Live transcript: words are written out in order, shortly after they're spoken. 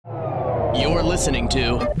You're listening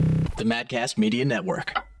to the Madcast Media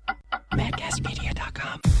Network.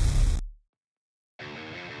 MadcastMedia.com.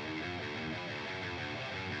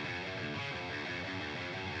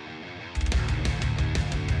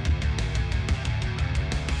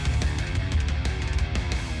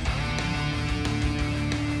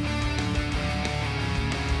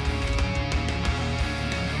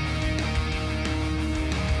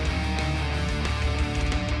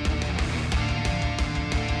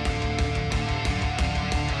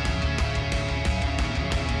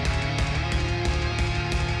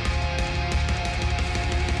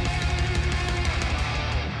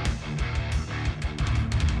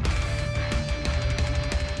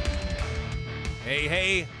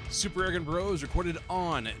 Hey, Super Arrogant Bros recorded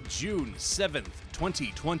on June 7th,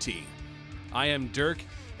 2020. I am Dirk,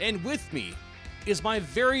 and with me is my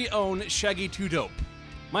very own Shaggy 2 Dope,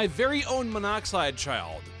 my very own Monoxide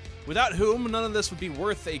Child, without whom none of this would be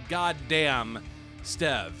worth a goddamn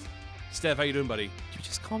Stev. Stev, how you doing, buddy? Did you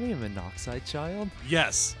just call me a Monoxide Child?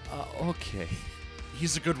 Yes. Okay.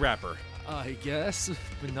 He's a good rapper. I guess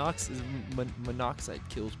monoxide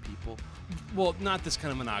kills people. Well, not this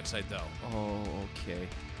kind of monoxide, though. Oh, okay.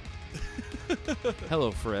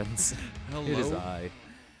 Hello, friends. Hello. It is I.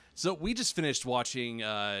 So we just finished watching,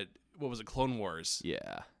 what was it, Clone Wars?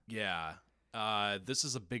 Yeah. Yeah. This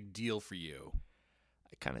is a big deal for you.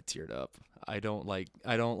 I kind of teared up. I don't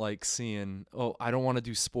like seeing. Oh, I don't want to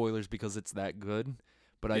do spoilers because it's that good,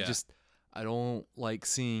 but I don't like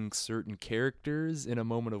seeing certain characters in a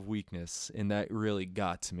moment of weakness, and that really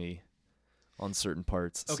got to me on certain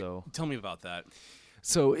parts. Okay, so tell me about that.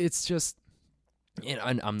 So it's just,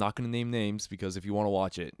 and I'm not going to name names because if you want to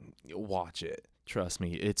watch it, watch it. Trust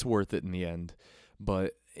me, it's worth it in the end.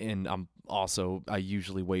 And I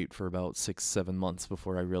usually wait for about 6-7 months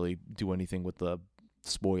before I really do anything with the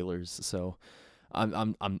spoilers. So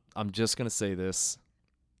I'm just going to say this.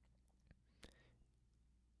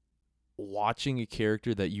 Watching a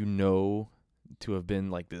character that you know to have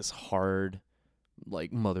been like this hard,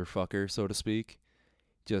 like motherfucker, so to speak,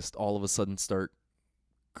 just all of a sudden start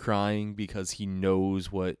crying because he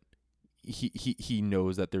knows what he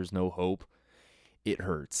knows that there's no hope. It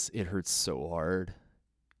hurts. It hurts so hard.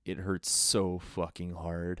 It hurts so fucking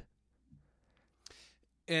hard.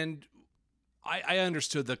 And I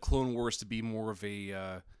understood the Clone Wars to be more of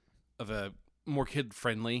a more kid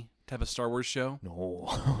friendly type of Star Wars show.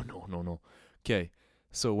 No. Okay,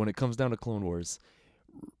 so when it comes down to Clone Wars,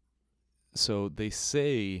 so they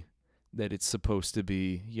say that it's supposed to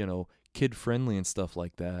be, kid friendly and stuff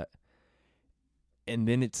like that. And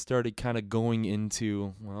then it started kind of going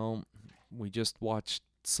into, well, we just watched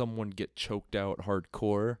someone get choked out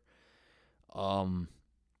hardcore.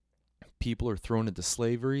 People are thrown into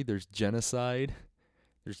slavery. There's genocide.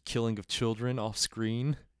 There's killing of children off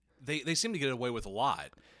screen. They seem to get away with a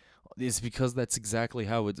lot. It's because that's exactly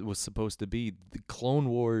how it was supposed to be. The Clone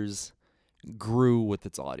Wars grew with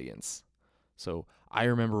its audience. So I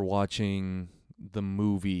remember watching the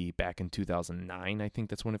movie back in 2009. I think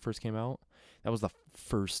that's when it first came out. That was the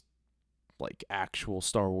first actual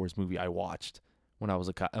Star Wars movie I watched when I was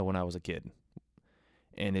a kid.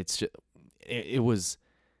 And it's just it was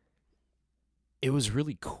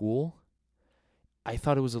really cool. I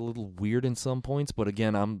thought it was a little weird in some points, but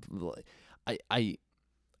again, I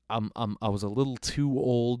was a little too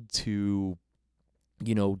old to,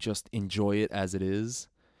 just enjoy it as it is,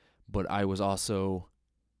 but I was also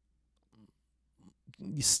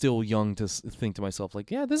still young to think to myself,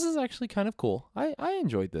 yeah, this is actually kind of cool. I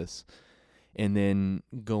enjoyed this. And then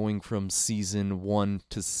going from season 1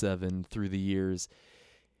 to 7 through the years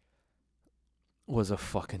was a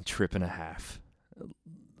fucking trip and a half.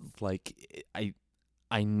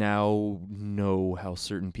 I now know how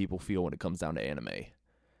certain people feel when it comes down to anime.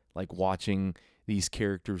 Watching these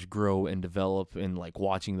characters grow and develop and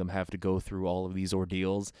watching them have to go through all of these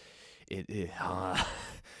ordeals.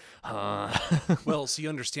 Well, so you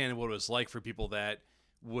understand what it was like for people that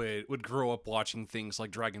would grow up watching things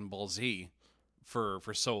like Dragon Ball Z for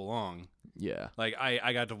so long. Yeah.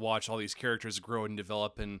 I got to watch all these characters grow and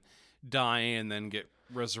develop and die and then get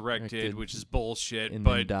resurrected, which is bullshit. And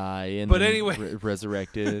but then die and but then anyway,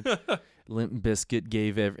 resurrected. Limp Bizkit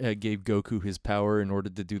gave Goku his power in order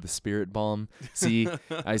to do the spirit bomb. See,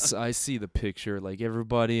 I see the picture.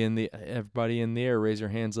 Everybody in the air, raise your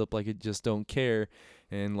hands up like it just don't care.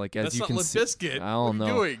 And as that's you not can Limp see, Bizkit. I don't what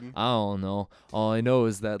know. Are you doing? I don't know. All I know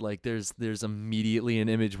is that there's immediately an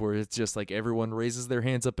image where it's just everyone raises their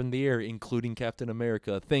hands up in the air, including Captain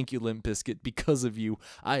America. Thank you, Limp Bizkit. Because of you,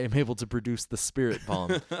 I am able to produce the spirit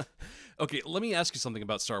bomb. Okay, let me ask you something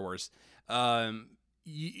about Star Wars.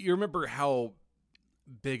 You remember how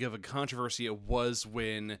big of a controversy it was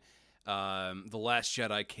when The Last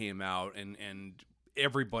Jedi came out, and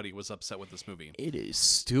everybody was upset with this movie. It is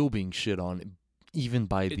still being shit on, even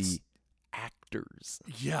by the actors.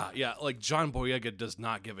 Yeah, like John Boyega does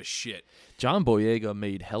not give a shit. John Boyega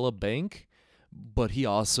made hella bank, but he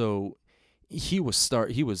was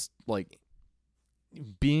like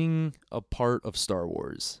being a part of Star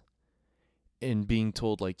Wars and being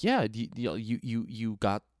told like, yeah, you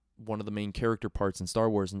got one of the main character parts in Star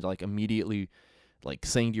Wars, and like immediately like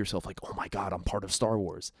saying to yourself like, oh my God, I'm part of Star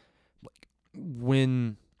Wars. Like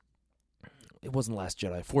when it wasn't Last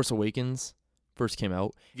Jedi, Force Awakens first came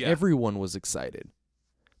out, everyone was excited.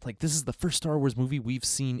 Like, this is the first Star Wars movie we've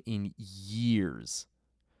seen in years.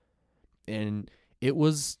 And it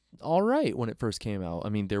was all right when it first came out. I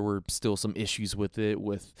mean, there were still some issues with it.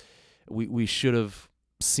 We should have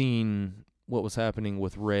seen what was happening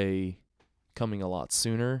with Rey coming a lot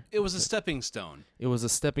sooner. It was a stepping stone. It was a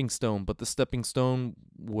stepping stone, but the stepping stone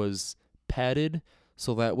was padded,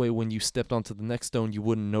 so that way when you stepped onto the next stone, you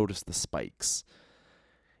wouldn't notice the spikes.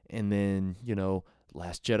 And then,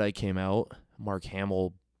 Last Jedi came out. Mark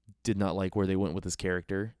Hamill did not like where they went with his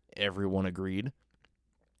character. Everyone agreed.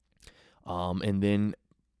 And then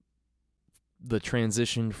the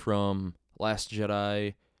transition from Last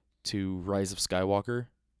Jedi to Rise of Skywalker,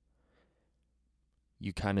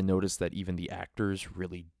 you kind of noticed that even the actors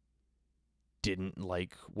really didn't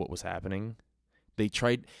like what was happening. They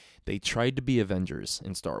tried to be Avengers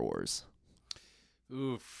in Star Wars.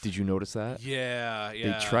 Oof. Did you notice that? Yeah.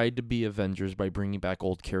 They tried to be Avengers by bringing back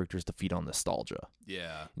old characters to feed on nostalgia.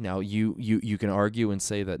 Yeah. Now you can argue and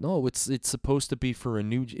say that no, it's supposed to be for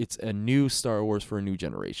it's a new Star Wars for a new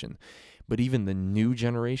generation. But even the new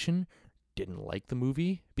generation didn't like the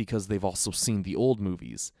movie because they've also seen the old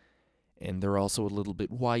movies, and they're also a little bit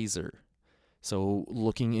wiser. So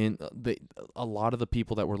looking in, a lot of the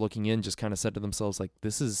people that were looking in just kind of said to themselves like,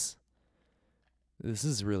 this is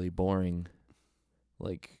really boring.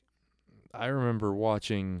 Like, I remember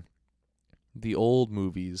watching the old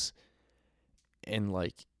movies, and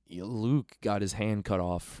like Luke got his hand cut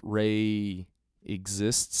off. Rey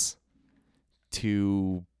exists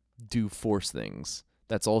to do Force things.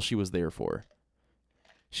 That's all she was there for.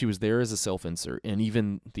 She was there as a self-insert, and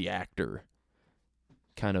even the actor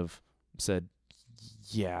kind of said,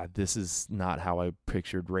 yeah, this is not how I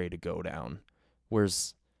pictured Rey to go down.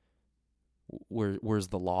 Where's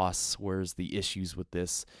the loss? Where's the issues with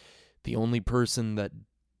this? The only person that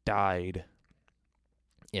died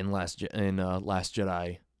in Last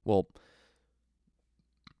Jedi, well,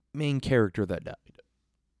 main character that died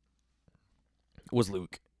was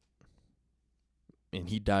Luke. And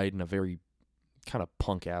he died in a very kind of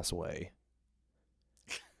punk-ass way.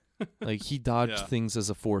 Like, he dodged things as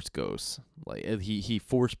a Force ghost. Like, he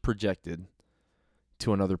Force projected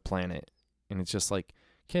to another planet. And it's just like,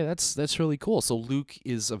 okay, that's really cool. So Luke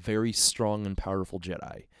is a very strong and powerful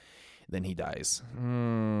Jedi. Then he dies.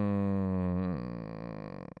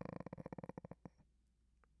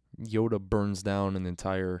 Yoda burns down an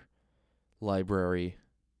entire library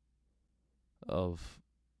of,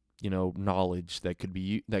 knowledge that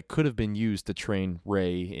could have been used to train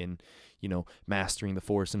Rey in, mastering the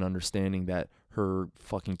Force and understanding that her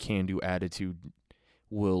fucking can-do attitude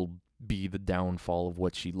will be the downfall of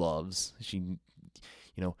what she loves. She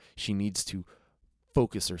needs to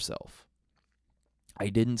focus herself. I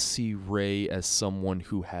didn't see Rey as someone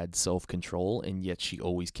who had self-control, and yet she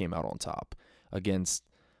always came out on top against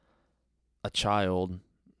a child,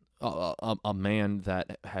 a man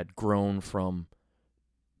that had grown from,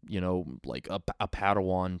 like a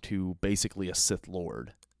Padawan to basically a Sith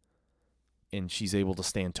Lord. And she's able to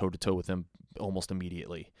stand toe-to-toe with him almost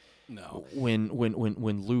immediately. No. When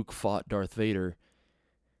Luke fought Darth Vader,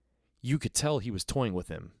 you could tell he was toying with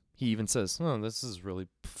him. He even says, "Oh, this is really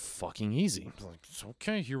fucking easy." I'm like,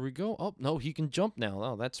 okay, here we go. Oh, no, he can jump now.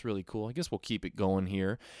 Oh, that's really cool. I guess we'll keep it going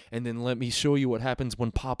here. And then let me show you what happens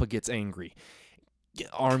when Papa gets angry.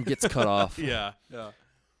 Arm gets cut off. Yeah.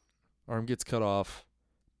 Arm gets cut off.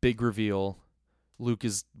 Big reveal. Luke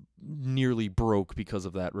is nearly broke because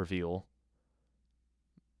of that reveal.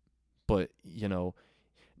 But,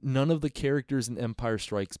 none of the characters in Empire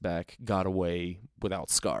Strikes Back got away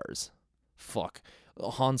without scars. Fuck.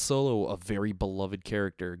 Han Solo, a very beloved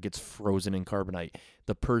character, gets frozen in carbonite.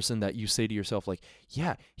 The person that you say to yourself, like,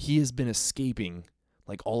 yeah, he has been escaping,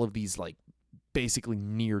 like, all of these, like, basically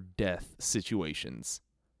near-death situations.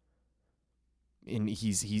 And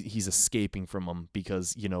he's escaping from them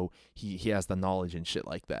because, he has the knowledge and shit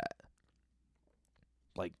like that.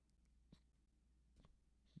 Like,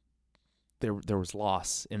 there was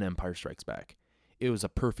loss in Empire Strikes Back. It was a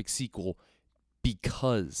perfect sequel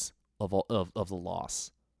because of the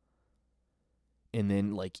loss. And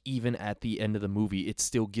then, like, even at the end of the movie, it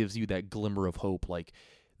still gives you that glimmer of hope. Like,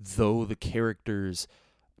 though the characters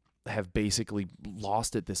have basically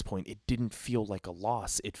lost at this point, it didn't feel like a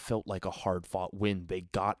loss. It felt like a hard-fought win. They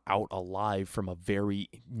got out alive from a very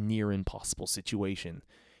near impossible situation,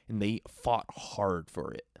 and they fought hard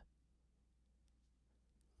for it.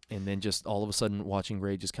 And then just all of a sudden watching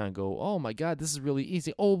Rey just kind of go, oh my God, this is really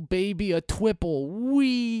easy. Oh, baby, a twipple.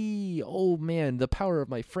 Wee. Oh, man, the power of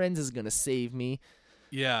my friends is going to save me.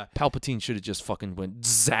 Yeah. Palpatine should have just fucking went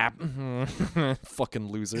zap. Fucking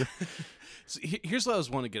loser. So here's what I was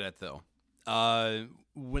wanting to get at, though.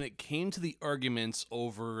 When it came to the arguments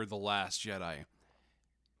over The Last Jedi,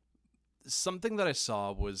 something that I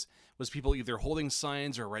saw was people either holding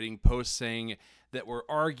signs or writing posts saying that we're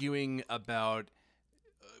arguing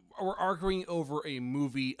over a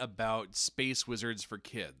movie about space wizards for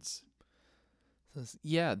kids.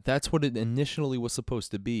 Yeah, that's what it initially was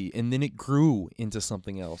supposed to be, and then it grew into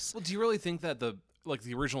something else. Well, do you really think that the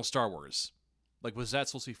original Star Wars, was that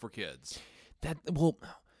supposed to be for kids?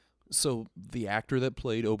 So the actor that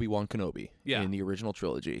played Obi-Wan Kenobi in the original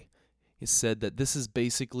trilogy, he said that this is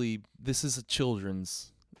a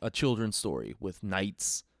children's story with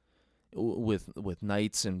knights. With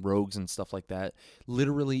knights and rogues and stuff like that.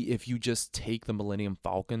 Literally, if you just take the Millennium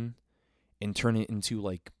Falcon and turn it into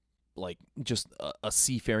like just a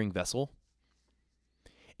seafaring vessel,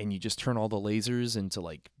 and you just turn all the lasers into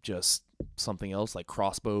like just something else, like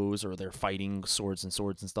crossbows, or they're fighting swords and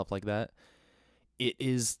stuff like that. It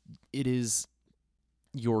is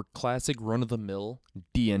your classic run-of-the-mill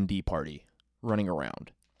D&D party running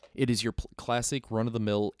around. It is your classic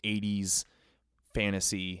run-of-the-mill 80s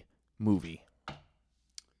fantasy movie.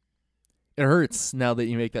 It hurts now that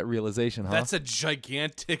you make that realization, huh? That's a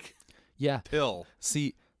gigantic pill.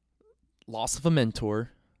 See, loss of a mentor.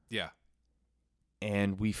 Yeah.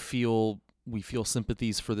 And we feel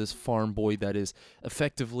sympathies for this farm boy that is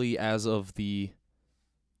effectively, as of the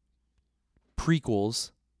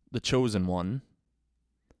prequels, the chosen one.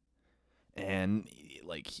 And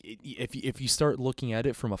if you start looking at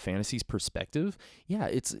it from a fantasy's perspective, yeah,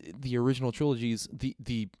 it's the original trilogies.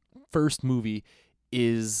 The first movie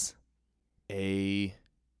is a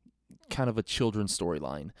kind of a children's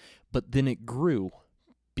storyline, but then it grew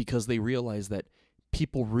because they realized that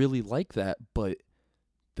people really like that, but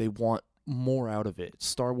they want more out of it.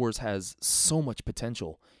 Star Wars has so much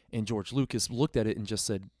potential, and George Lucas looked at it and just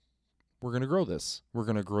said, we're going to grow this. We're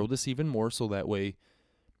going to grow this even more, so that way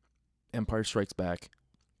Empire Strikes Back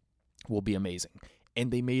will be amazing.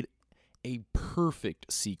 And they made a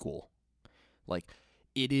perfect sequel. Like,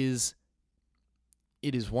 it is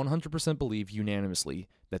 100% believed unanimously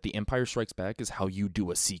that The Empire Strikes Back is how you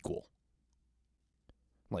do a sequel.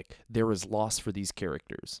 Like, there is loss for these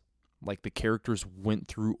characters. Like, the characters went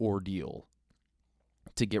through ordeal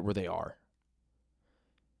to get where they are.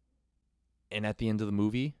 And at the end of the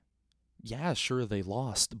movie, yeah, sure, they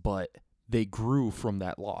lost, but they grew from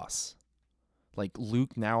that loss. Like,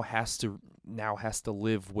 Luke now has to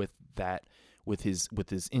live with that, with his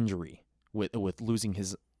injury, with losing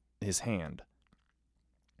his hand.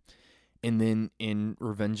 And then in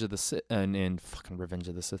Revenge of the Sith,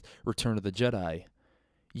 Return of the Jedi,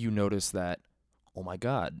 you notice that, oh my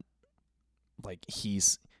God, like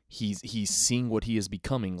he's seeing what he is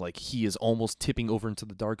becoming. Like, he is almost tipping over into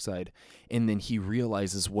the dark side, and then he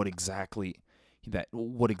realizes what exactly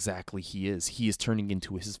he is. He is turning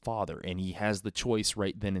into his father, and he has the choice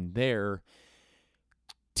right then and there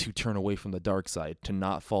to turn away from the dark side, to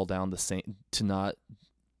not fall down to not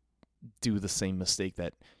do the same mistake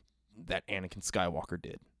that Anakin Skywalker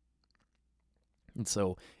did. And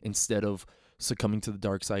so instead of succumbing to the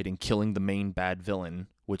dark side and killing the main bad villain,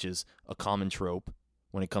 which is a common trope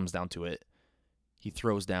when it comes down to it, he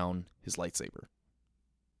throws down his lightsaber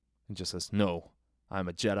and just says, no, I'm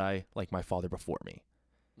a Jedi like my father before me.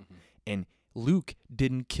 Mm-hmm. And Luke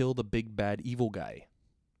didn't kill the big bad evil guy.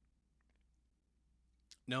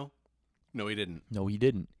 No, he didn't. No, he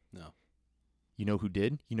didn't. No. You know who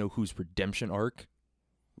did? You know whose redemption arc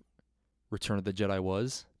Return of the Jedi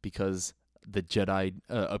was? Because a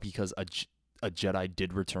Jedi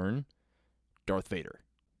did return. Darth Vader.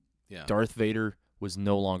 Yeah. Darth Vader was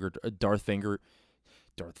no longer Darth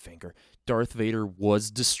Vader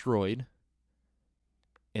was destroyed,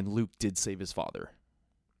 and Luke did save his father.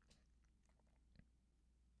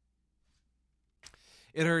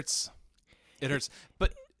 It hurts.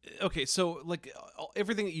 But okay, so like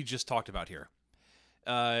everything that you just talked about here,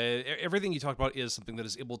 everything you talked about is something that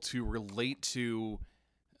is able to relate to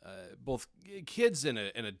both kids and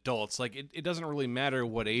adults. Like it doesn't really matter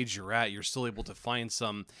what age you're at, you're still able to find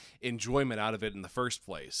some enjoyment out of it in the first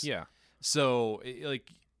place. Yeah. So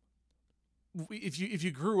like if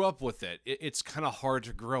you grew up with it, it's kind of hard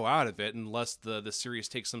to grow out of it unless the series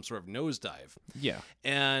takes some sort of nosedive. Yeah.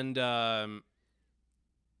 And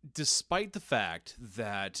despite the fact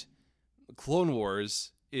that Clone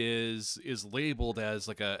Wars is labeled as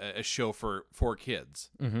like a show for kids,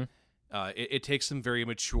 Mm-hmm. it takes some very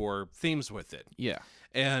mature themes with it. Yeah.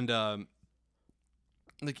 And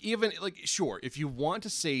like even like sure, if you want to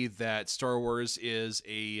say that Star Wars is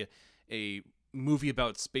a movie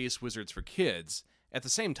about space wizards for kids, at the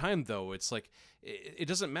same time though, it's like it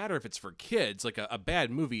doesn't matter if it's for kids. Like a bad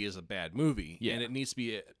movie is a bad movie, Yeah. and it needs to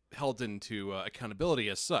be held into accountability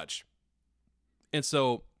as such. And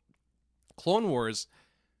so, Clone Wars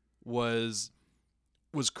was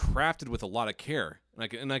crafted with a lot of care,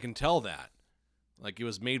 and I can tell that. Like it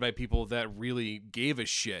was made by people that really gave a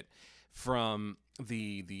shit, from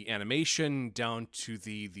the animation down to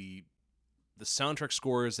the soundtrack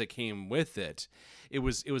scores that came with it. It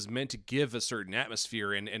was meant to give a certain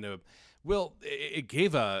atmosphere and it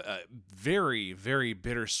gave a very, very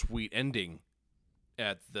bittersweet ending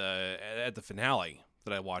at the finale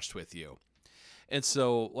that I watched with you. And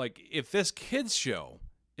so like if this kids show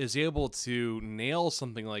is able to nail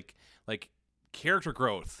something like character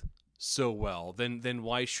growth so well, then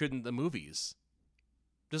why shouldn't the movies?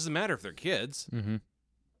 Doesn't matter if they're kids. Mm-hmm.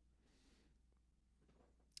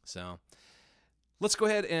 So let's go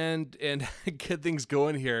ahead and get things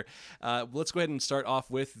going here. Let's go ahead and start off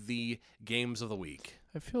with the games of the week.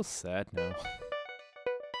 I feel sad now.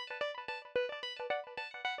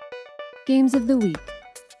 Games of the Week.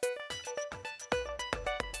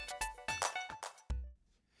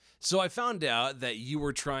 So I found out that you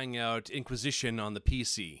were trying out Inquisition on the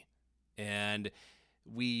PC, and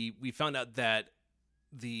we found out that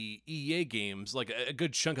the EA games, like a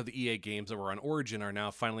good chunk of the EA games that were on Origin, are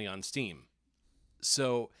now finally on Steam.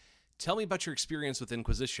 So tell me about your experience with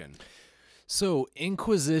Inquisition. So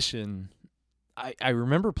Inquisition, I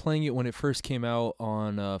remember playing it when it first came out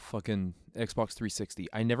on fucking Xbox 360.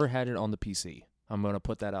 I never had it on the PC. I'm going to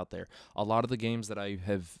put that out there. A lot of the games that I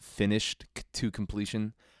have finished to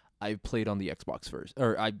completion, I've played on the Xbox first,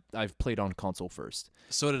 or I've played on console first.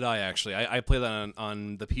 So did I, actually. I played that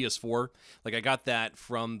on the PS4. Like, I got that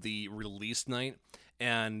from the release night,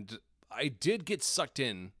 and I did get sucked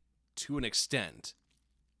in to an extent.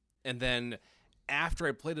 And then after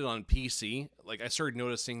I played it on PC, like, I started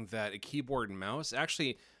noticing that a keyboard and mouse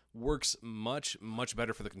actually works much, much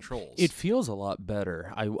better for the controls. It feels a lot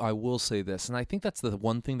better. I will say this, and I think that's the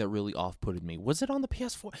one thing that really off-putted me. Was it on the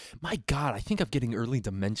PS4? My God, I think I'm getting early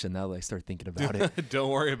dementia now that I start thinking about it. Don't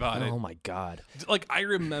worry about it. Oh my God. Like, I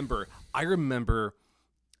remember I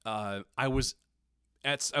was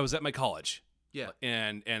at my college. Yeah.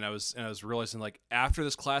 And I was realizing, like, after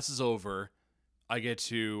this class is over, I get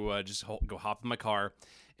to just go hop in my car,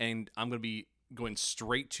 and I'm going to be going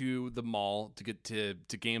straight to the mall to get to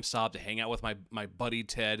GameStop to hang out with my buddy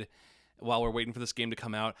Ted while we're waiting for this game to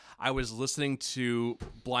come out. I was listening to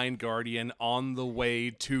Blind Guardian on the way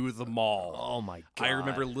to the mall. Oh my God. I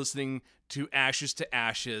remember listening to Ashes to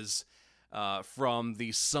Ashes from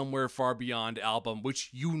the Somewhere Far Beyond album, which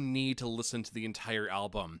you need to listen to the entire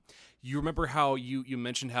album. You remember how you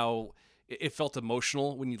mentioned how it felt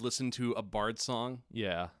emotional when you listened to a Bard song?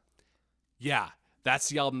 Yeah. Yeah. That's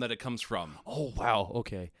the album that it comes from. Oh wow.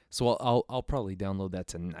 Okay. So I'll probably download that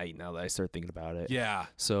tonight now that I start thinking about it. Yeah.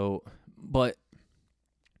 So, but,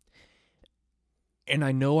 and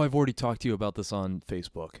I know I've already talked to you about this on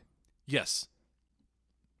Facebook. Yes.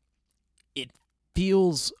 It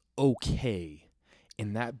feels okay,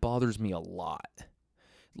 and that bothers me a lot.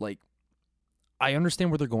 Like, I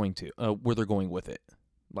understand where they're going with it.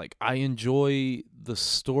 Like, I enjoy the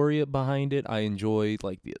story behind it. I enjoy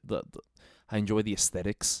like I enjoy the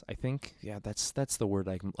aesthetics, I think. Yeah, that's the word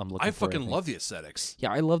I'm looking for. I fucking love the aesthetics.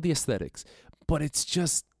 Yeah, I love the aesthetics. But it's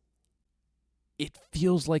just, it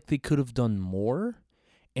feels like they could have done more,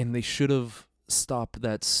 and they should have stopped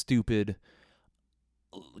that stupid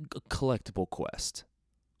collectible quest.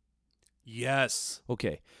 Yes.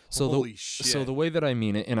 Okay. So Holy shit. So the way that I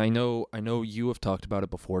mean it, and I know you have talked about it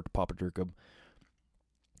before, Papa Jacob,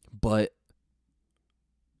 but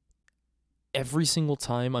every single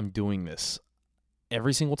time I'm doing this,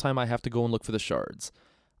 every single time I have to go and look for the shards,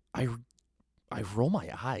 I roll my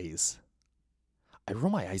eyes. I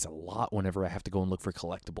roll my eyes a lot whenever I have to go and look for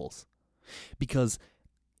collectibles. Because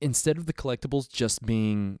instead of the collectibles just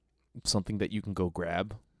being something that you can go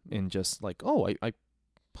grab and just like, oh,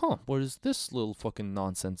 huh, what is this little fucking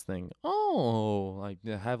nonsense thing? Oh, I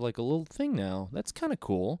have like a little thing now. That's kind of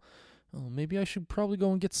cool. Oh, maybe I should probably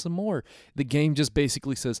go and get some more. The game just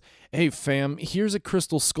basically says, hey, fam, here's a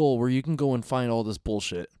crystal skull where you can go and find all this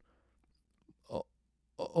bullshit. Oh,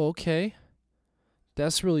 okay.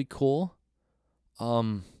 That's really cool.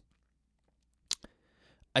 I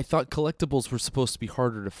thought collectibles were supposed to be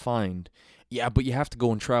harder to find. Yeah, but you have to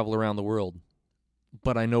go and travel around the world.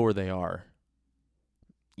 But I know where they are.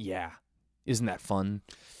 Yeah. Isn't that fun?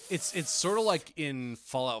 It's sort of like in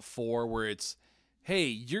Fallout 4 where it's, hey,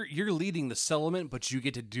 you're leading the settlement, but you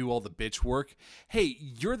get to do all the bitch work. Hey,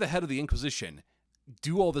 you're the head of the Inquisition.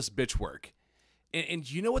 Do all this bitch work. And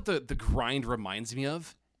you know what the grind reminds me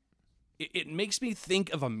of? It makes me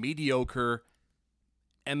think of a mediocre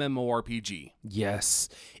MMORPG. Yes.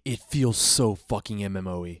 It feels so fucking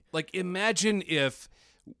MMO-y. Like, imagine if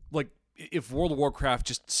World of Warcraft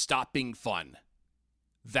just stopped being fun.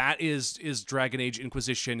 That is Dragon Age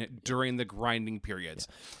Inquisition during the grinding periods.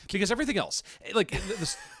 Yeah. Because everything else, like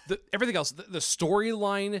everything else, the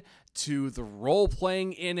storyline to the role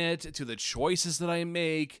playing in it, to the choices that I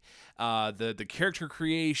make, the character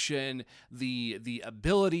creation, the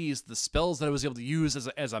abilities, the spells that I was able to use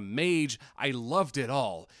as a mage, I loved it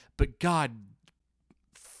all. But god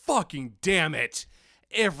fucking damn it.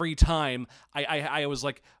 Every time I was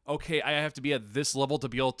like, okay, I have to be at this level to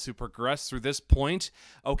be able to progress through this point.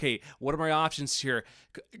 Okay, what are my options here?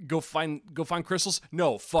 Go find crystals?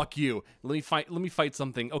 No, fuck you. Let me fight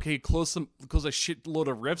something. Okay, close a shitload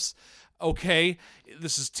of rifts. Okay,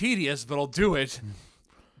 this is tedious, but I'll do it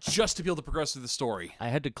just to be able to progress through the story. I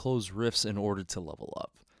had to close rifts in order to level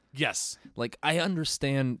up. Yes. Like, I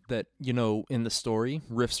understand that, in the story,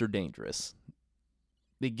 rifts are dangerous.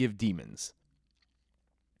 They give demons.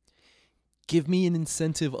 Give me an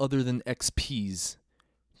incentive other than XPs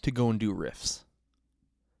to go and do rifts.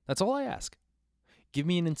 That's all I ask. Give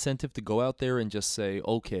me an incentive to go out there and just say,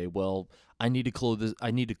 okay, well, I need to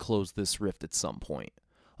close this rift at some point.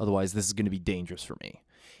 Otherwise, this is going to be dangerous for me.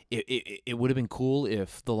 It would have been cool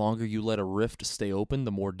if the longer you let a rift stay open,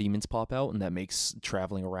 the more demons pop out, and that makes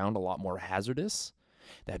traveling around a lot more hazardous.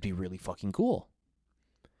 That'd be really fucking cool.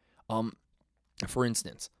 For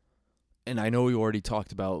instance, and I know we already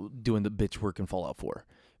talked about doing the bitch work in Fallout 4.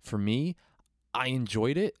 For me, I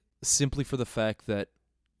enjoyed it simply for the fact that,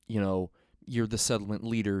 you're the settlement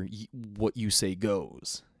leader, what you say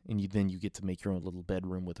goes. And then you get to make your own little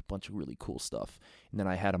bedroom with a bunch of really cool stuff. And then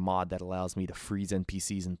I had a mod that allows me to freeze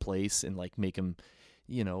NPCs in place and like make them,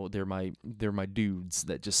 they're my dudes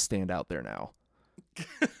that just stand out there now.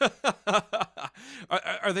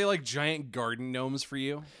 Are they like giant garden gnomes for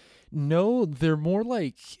you? No, they're more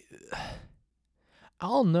like, I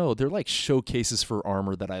don't know. They're like showcases for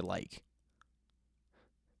armor that I like.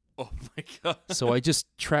 Oh my god. So I just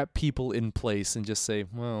trap people in place and just say,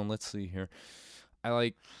 well, let's see here. I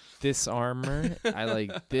like this armor. I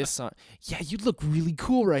like this. Yeah, you look really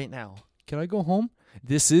cool right now. Can I go home?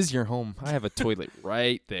 This is your home. I have a toilet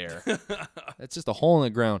right there. That's just a hole in the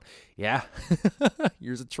ground. Yeah.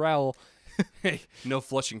 Here's a trowel. Hey, no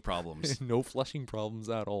flushing problems. No flushing problems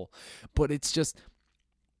at all. But it's just,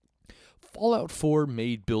 Fallout 4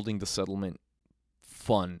 made building the settlement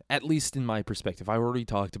fun, at least in my perspective. I already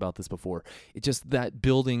talked about this before. It's just that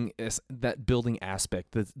building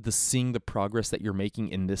aspect, the seeing the progress that you're making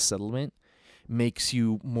in this settlement makes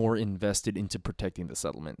you more invested into protecting the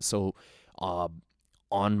settlement. So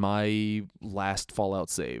on my last Fallout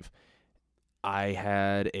save, I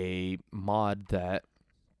had a mod that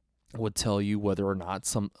would tell you whether or not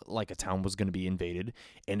a town was going to be invaded,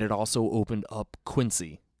 and it also opened up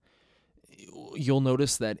Quincy. You'll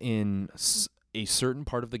notice that in a certain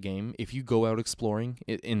part of the game, if you go out exploring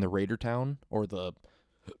in the raider town or the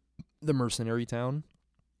mercenary town,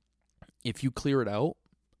 if you clear it out,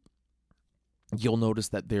 you'll notice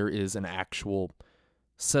that there is an actual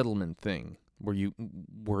settlement thing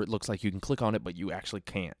where it looks like you can click on it, but you actually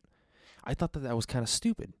can't. I thought that was kind of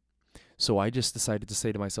stupid. So I just decided to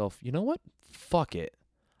say to myself, you know what? Fuck it.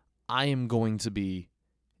 I am going to be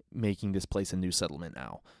making this place a new settlement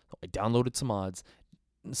now. So I downloaded some mods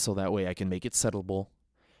so that way I can make it settleable.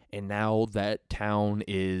 And now that town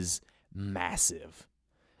is massive.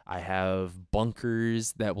 I have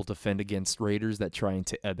bunkers that will defend against raiders that try and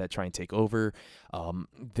take over.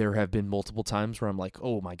 There have been multiple times where I'm like,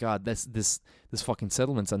 oh my god, this fucking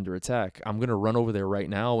settlement's under attack. I'm gonna run over there right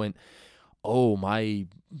now, and oh, my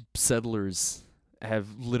settlers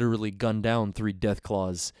have literally gunned down 3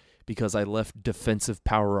 Deathclaws because I left defensive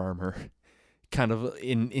power armor kind of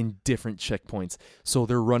in different checkpoints. So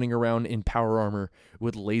they're running around in power armor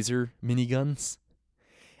with laser miniguns.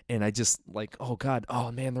 And I just like, oh God,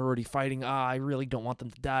 oh man, they're already fighting. I really don't want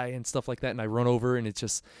them to die and stuff like that. And I run over, and it's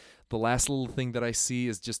just the last little thing that I see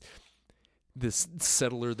is just this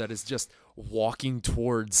settler that is just walking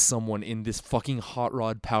towards someone in this fucking hot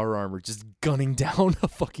rod power armor, just gunning down a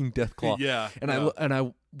fucking Deathclaw. Yeah. And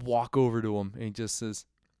I walk over to him, and he just says,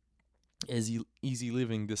 easy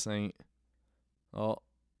living, this ain't. Oh,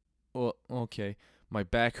 well, okay. My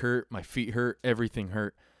back hurt, my feet hurt, everything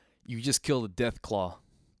hurt. You just killed a Deathclaw.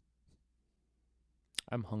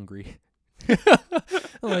 I'm hungry.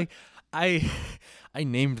 Like, I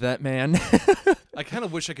named that man. I kind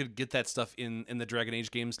of wish I could get that stuff in the Dragon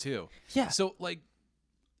Age games too. Yeah. So like,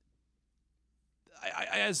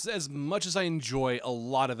 I as much as I enjoy a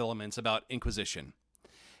lot of elements about Inquisition,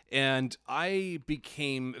 and I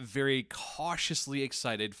became very cautiously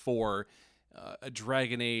excited for a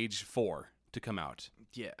Dragon Age 4 to come out.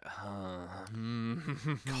 Yeah.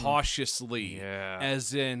 Cautiously. Yeah.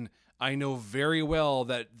 As in, I know very well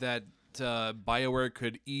that BioWare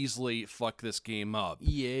could easily fuck this game up.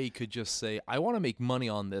 EA could just say, I want to make money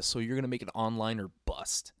on this, so you're going to make it online or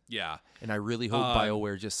bust. Yeah. And I really hope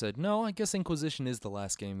BioWare just said, no, I guess Inquisition is the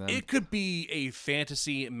last game then. It could be a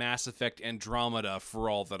fantasy Mass Effect Andromeda for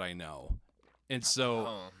all that I know. And so,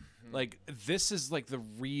 like, this is like the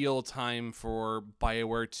real time for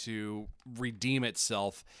BioWare to redeem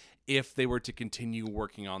itself if they were to continue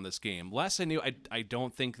working on this game. Last I knew, I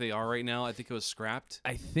don't think they are right now. I think it was scrapped.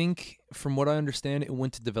 I think, from what I understand, it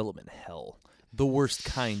went to development hell. The worst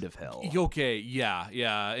kind of hell. Okay, yeah.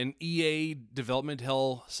 An EA development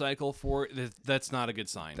hell cycle for that's not a good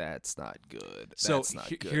sign. That's not good. So That's not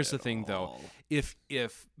good here's the at thing, though. all. If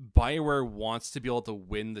BioWare wants to be able to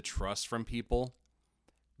win the trust from people,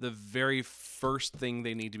 the very first thing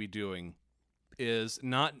they need to be doing is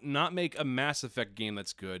not make a Mass Effect game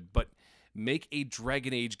that's good, but make a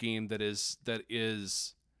Dragon Age game that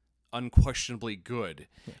is unquestionably good.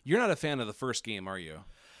 Yeah. You're not a fan of the first game, are you?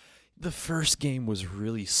 The first game was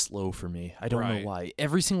really slow for me. I don't know why.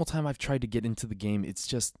 Every single time I've tried to get into the game,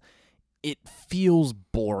 it feels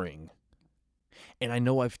boring. And I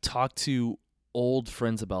know I've talked to old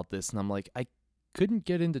friends about this, and I'm like, I couldn't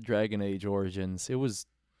get into Dragon Age Origins. It was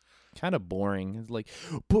kind of boring. It's like,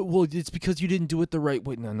 but it's because you didn't do it the right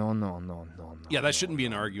way. No. Yeah, that shouldn't be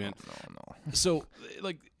an argument. No. So,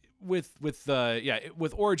 like, with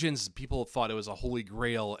Origins, people thought it was a holy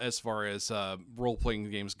grail as far as role-playing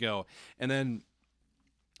games go. And then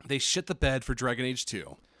they shit the bed for Dragon Age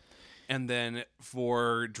 2. And then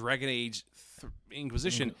for Dragon Age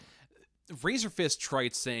Inquisition, Razor Fist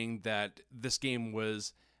tried saying that this game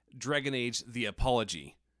was Dragon Age the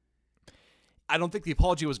Apology. I don't think the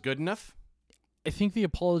apology was good enough. I think the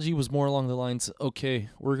apology was more along the lines, okay,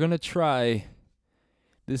 we're going to try.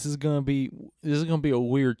 This is gonna be a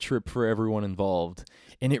weird trip for everyone involved,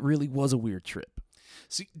 and it really was a weird trip.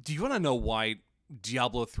 See, do you want to know why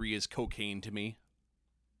Diablo 3 is cocaine to me?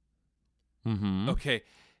 Mm-hmm. Okay,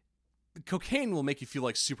 cocaine will make you feel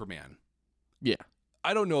like Superman. Yeah.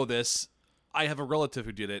 I don't know this. I have a relative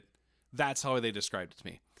who did it. That's how they described it to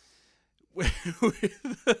me.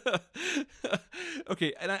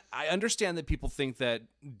 Okay, and I understand that people think that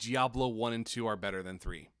Diablo 1 and 2 are better than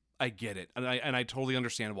 3. I get it, and I totally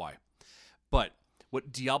understand why. But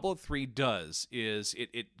what Diablo 3 does is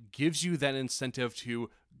it gives you that incentive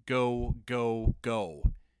to go.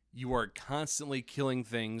 You are constantly killing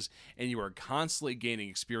things, and you are constantly gaining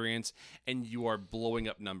experience, and you are blowing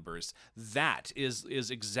up numbers. That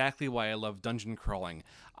is exactly why I love dungeon crawling.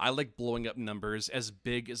 I like blowing up numbers as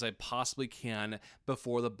big as I possibly can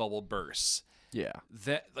before the bubble bursts. Yeah.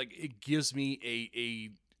 That, like, it gives me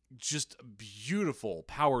a just a beautiful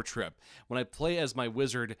power trip when I play as my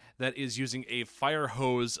wizard that is using a fire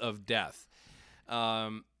hose of death.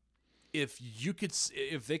 If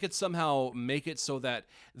they could somehow make it so that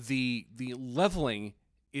the leveling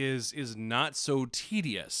is not so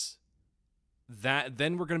tedious,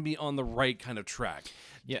 then we're going to be on the right kind of track.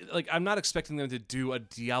 Yeah, like, I'm not expecting them to do a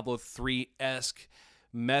Diablo 3-esque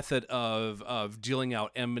method of dealing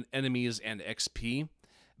out enemies and XP,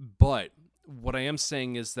 but what I am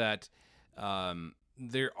saying is that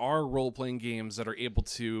there are role-playing games that are able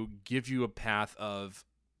to give you a path of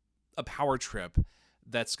a power trip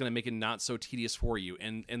that's going to make it not so tedious for you,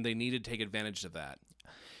 and they need to take advantage of that.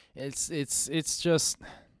 It's just,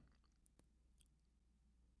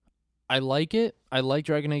 I like it. I like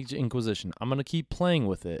Dragon Age Inquisition. I'm going to keep playing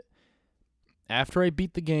with it. After I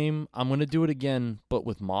beat the game, I'm going to do it again, but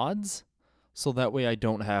with mods, so that way I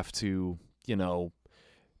don't have to,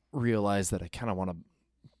 realize that I kind of want to.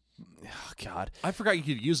 Oh, God. I forgot you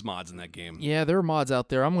could use mods in that game. Yeah, there are mods out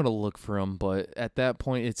there. I'm going to look for them, but at that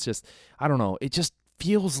point, it's just, I don't know. It just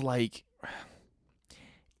feels like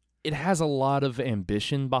it has a lot of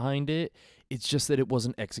ambition behind it. It's just that it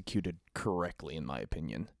wasn't executed correctly, in my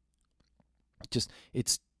opinion.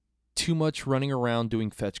 It's too much running around doing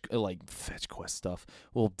fetch quest stuff.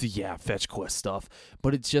 Well, yeah, fetch quest stuff.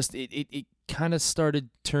 But it's just it kind of started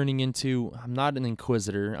turning into, I'm not an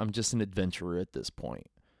inquisitor, I'm just an adventurer at this point.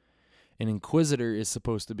 An inquisitor is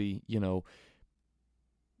supposed to be,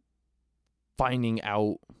 finding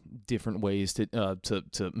out different ways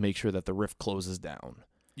to make sure that the rift closes down.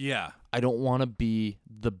 Yeah. I don't want to be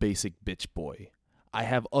the basic bitch boy. I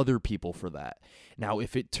have other people for that. Now,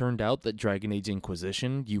 if it turned out that Dragon Age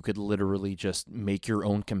Inquisition, you could literally just make your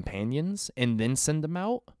own companions and then send them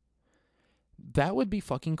out, that would be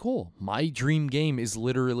fucking cool. My dream game is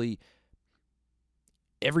literally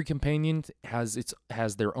every companion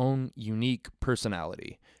has their own unique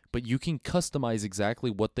personality, but you can customize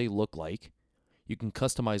exactly what they look like. You can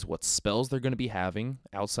customize what spells they're going to be having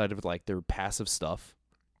outside of like their passive stuff.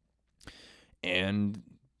 And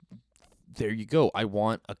there you go. I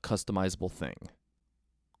want a customizable thing.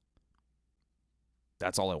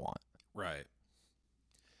 That's all I want. Right.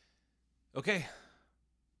 Okay.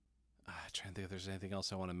 I'm trying to think if there's anything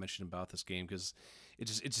else I want to mention about this game, because it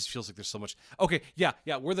just feels like there's so much. Okay, yeah.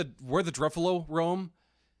 Where the Druffalo roam,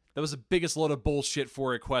 that was the biggest load of bullshit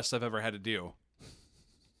for a quest I've ever had to do.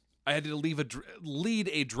 I had to lead a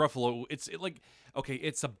Druffalo.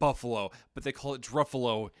 It's a buffalo, but they call it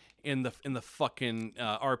Druffalo in the fucking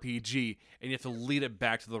RPG, and you have to lead it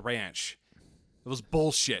back to the ranch. It was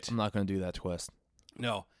bullshit. I'm not going to do that quest.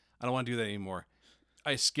 No, I don't want to do that anymore.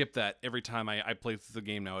 I skip that every time I play through the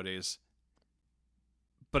game nowadays.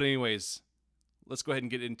 But anyways, let's go ahead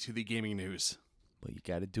and get into the gaming news. But you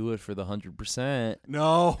got to do it for the 100%.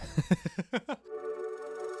 No.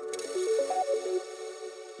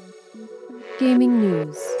 Gaming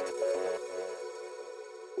news.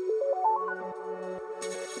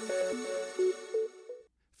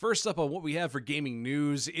 First up on what we have for gaming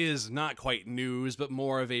news is not quite news, but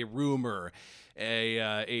more of a rumor,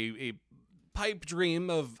 a pipe dream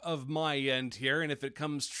of my end here, and if it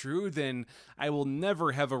comes true, then I will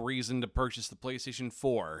never have a reason to purchase the PlayStation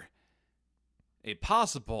 4. A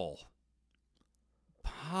possible,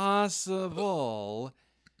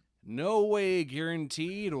 no way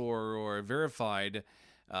guaranteed or verified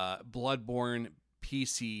Bloodborne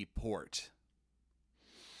PC port.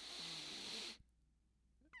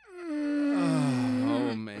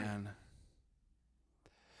 Oh, man.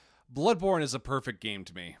 Bloodborne is a perfect game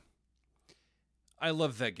to me. I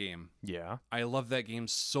love that game. Yeah. I love that game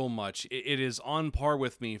so much. It is on par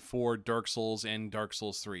with me for Dark Souls and Dark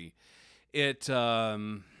Souls 3. There's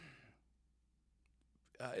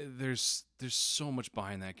so much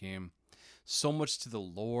behind that game. So much to the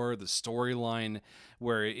lore, the storyline,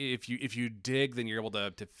 where if you dig, then you're able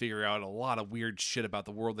to figure out a lot of weird shit about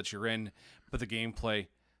the world that you're in. But the gameplay,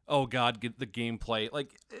 oh god, get the gameplay.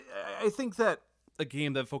 Like, I think that a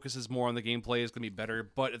game that focuses more on the gameplay is going to be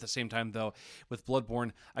better, but at the same time, though, with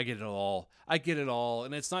Bloodborne, I get it all.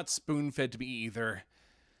 And it's not spoon-fed to me either.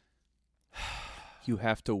 You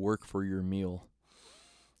have to work for your meal.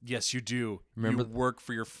 Yes, you do. Remember, you work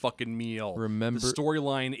for your fucking meal. Remember, the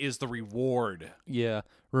storyline is the reward. Yeah.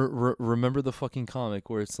 Remember the fucking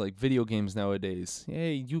comic where it's like video games nowadays.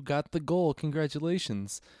 Hey, you got the goal.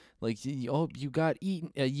 Congratulations. Like, you got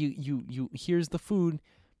eaten. You here's the food.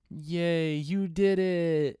 Yay, you did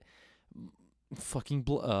it. Fucking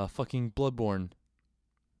Bloodborne.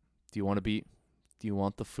 Do you want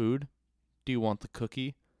the food? Do you want the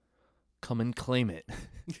cookie? Come and claim it.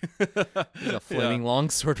 There's a flaming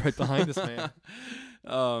longsword right behind us, man.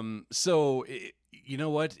 So, you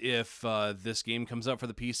know what? If this game comes out for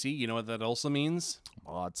the PC, you know what that also means?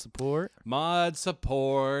 Mod support. Means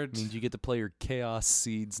you get to play your Chaos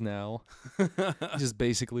Seeds now. You just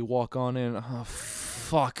basically walk on in. Oh,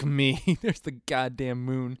 fuck me. There's the goddamn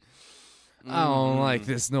moon. I don't like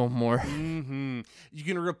this no more. Mm-hmm. You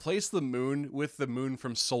can replace the moon with the moon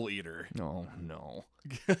from Soul Eater. No, no.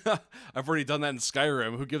 I've already done that in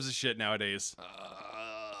Skyrim. Who gives a shit nowadays?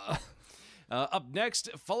 Up next,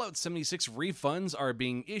 Fallout 76 refunds are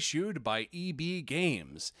being issued by EB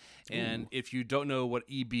Games. And if you don't know what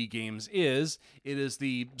EB Games is, it is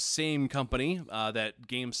the same company that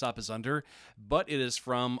GameStop is under, but it is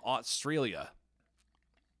from Australia.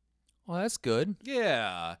 Well, that's good.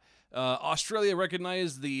 Yeah. Australia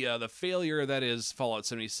recognized the failure that is Fallout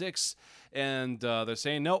 76, and they're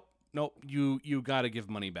saying, nope, you got to give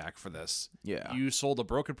money back for this. Yeah. You sold a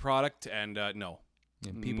broken product, and no.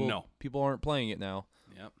 And people aren't playing it now.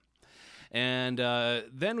 Yep. And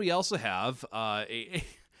then we also have oh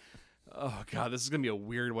god, this is gonna be a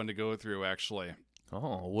weird one to go through. Actually,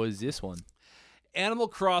 Oh, what is this one? Animal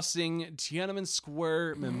Crossing Tiananmen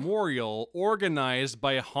Square Memorial organized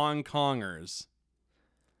by Hong Kongers.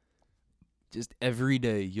 Just every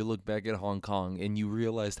day you look back at Hong Kong and you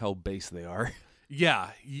realize how base they are. Yeah,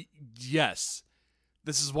 yes.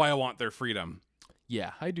 This is why I want their freedom.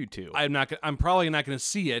 Yeah, I do too. I'm probably not going to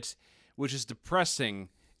see it, which is depressing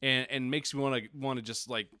and makes me want to just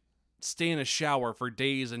like stay in a shower for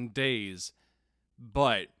days and days.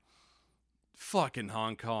 But fucking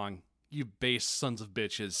Hong Kong, you base sons of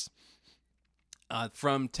bitches.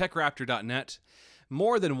 From TechRaptor.net,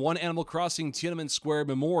 more than one Animal Crossing Tiananmen Square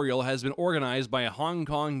memorial has been organized by Hong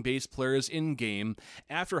Kong-based players in-game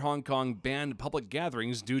after Hong Kong banned public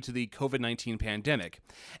gatherings due to the COVID-19 pandemic.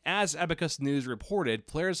 As Abacus News reported,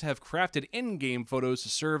 players have crafted in-game photos to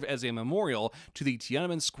serve as a memorial to the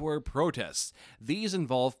Tiananmen Square protests. These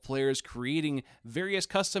involve players creating various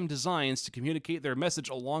custom designs to communicate their message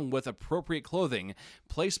along with appropriate clothing,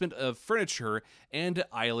 placement of furniture, and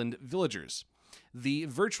island villagers. The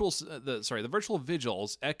virtual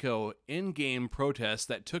vigils echo in-game protests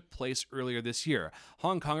that took place earlier this year.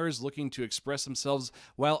 Hong Kongers looking to express themselves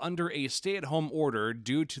while under a stay-at-home order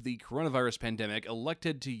due to the coronavirus pandemic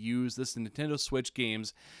elected to use this Nintendo Switch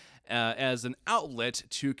games as an outlet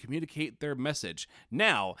to communicate their message.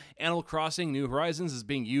 Now, Animal Crossing New Horizons is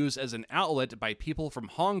being used as an outlet by people from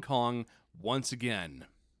Hong Kong once again.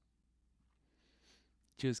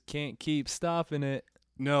 Just can't keep stopping it.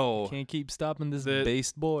 No. Can't keep stopping this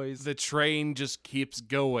based boys. The train just keeps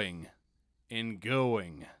going and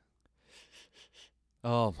going.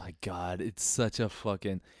 Oh my god, it's such a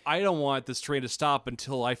fucking... I don't want this train to stop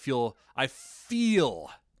until I feel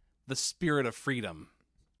the spirit of freedom.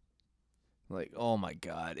 Like, oh my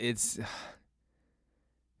god, it's...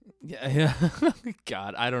 Yeah.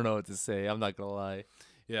 God, I don't know what to say. I'm not gonna lie.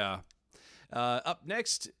 Yeah. Up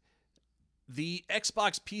next, the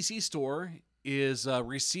Xbox PC Store is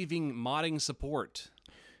receiving modding support.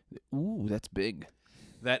 Ooh, that's big.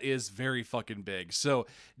 That is very fucking big. So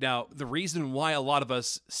now the reason why a lot of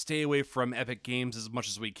us stay away from Epic Games as much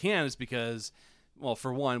as we can is because, well,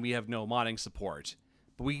 for one, we have no modding support.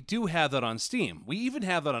 But we do have that on Steam. We even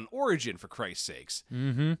have that on Origin, for Christ's sakes.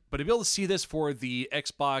 Mm-hmm. But to be able to see this for the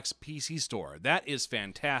Xbox PC Store, that is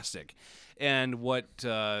fantastic. And what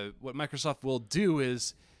Microsoft will do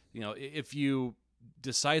is, if you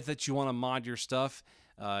decide that you want to mod your stuff,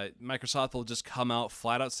 Microsoft will just come out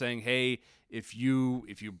flat out saying, hey, if you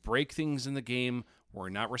break things in the game, we're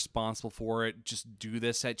not responsible for it. Just do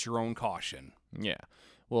this at your own caution. Yeah.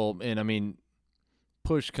 Well, and I mean,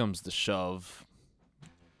 push comes to shove.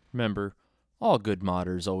 Remember, all good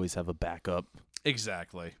modders always have a backup.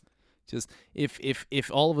 Exactly. Just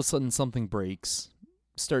if all of a sudden something breaks,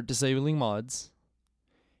 start disabling mods,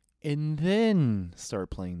 and then start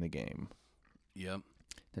playing the game. Yep.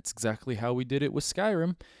 That's exactly how we did it with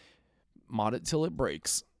Skyrim. Mod it till it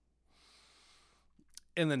breaks.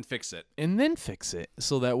 And then fix it.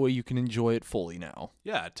 So that way you can enjoy it fully now.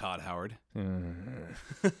 Yeah, Todd Howard.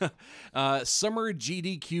 Summer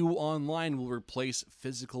GDQ Online will replace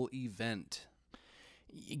physical event.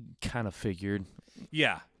 Kind of figured.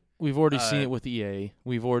 Yeah. We've already seen it with EA.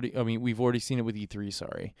 We've already seen it with E3,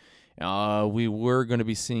 sorry. We were going to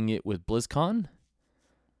be seeing it with BlizzCon,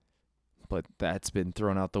 but that's been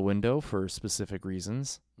thrown out the window for specific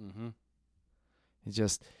reasons. Mm-hmm.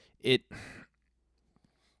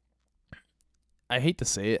 I hate to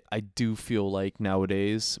say it, I do feel like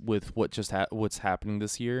nowadays with what's happening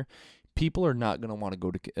this year, people are not going to want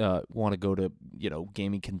to go to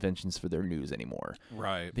gaming conventions for their news anymore.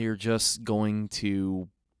 Right. They're just going to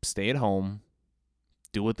stay at home,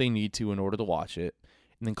 do what they need to in order to watch it,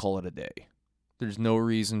 and then call it a day. There's no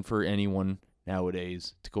reason for anyone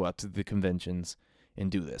nowadays to go out to the conventions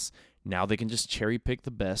and do this. Now they can just cherry pick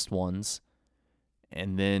the best ones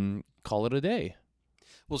and then call it a day.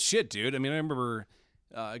 Well, shit, dude. I mean, I remember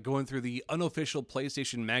going through the unofficial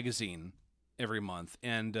PlayStation magazine every month,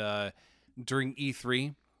 and during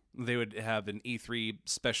E3, they would have an E3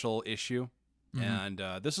 special issue, and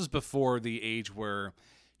this was before the age where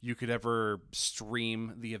you could ever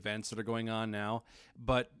stream the events that are going on now.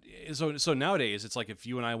 But so nowadays, it's like if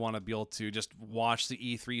you and I want to be able to just watch the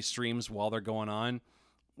E3 streams while they're going on,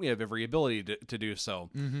 we have every ability to do so.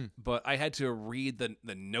 Mm-hmm. But I had to read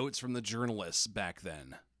the notes from the journalists back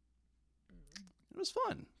then. It was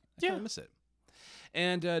fun. I kind of miss it.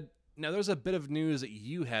 And now there's a bit of news that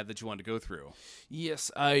you had that you wanted to go through. Yes,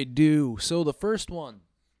 I do. So the first one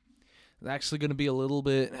is actually going to be a little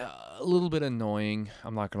bit annoying.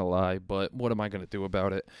 I'm not going to lie, but what am I going to do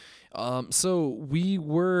about it? So we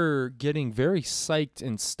were getting very psyched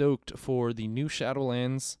and stoked for the new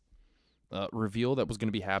Shadowlands reveal that was going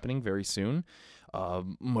to be happening very soon.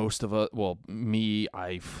 Most of us, well, me,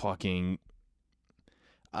 I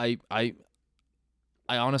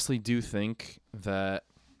honestly do think that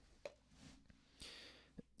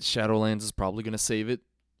Shadowlands is probably going to save it,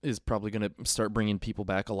 is probably going to start bringing people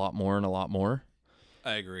back a lot more and a lot more.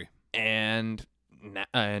 I agree. And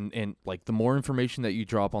like the more information that you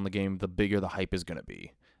drop on the game, the bigger the hype is going to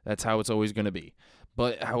be. That's how it's always going to be.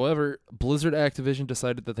 But however, Blizzard Activision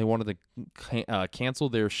decided that they wanted to cancel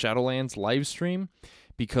their Shadowlands live stream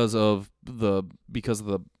because of the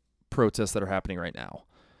protests that are happening right now.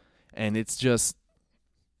 And it's just,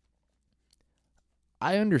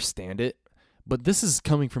 I understand it, but this is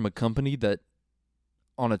coming from a company that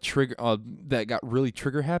on a trigger that got really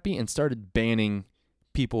trigger happy and started banning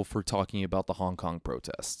people for talking about the Hong Kong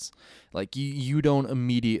protests. Like you don't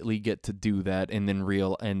immediately get to do that and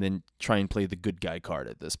then try and play the good guy card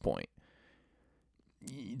at this point.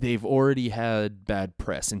 They've already had bad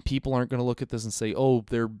press, and people aren't going to look at this and say, "Oh,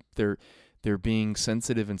 they're being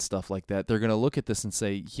sensitive and stuff like that." They're going to look at this and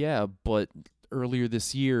say, "Yeah, but earlier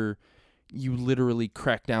this year, you literally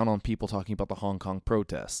cracked down on people talking about the Hong Kong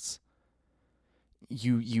protests.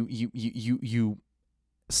 You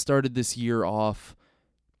started this year off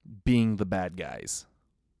being the bad guys."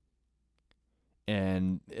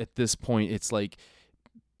 And at this point, it's like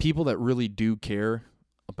people that really do care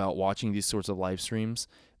about watching these sorts of live streams,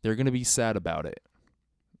 they're going to be sad about it.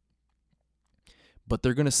 But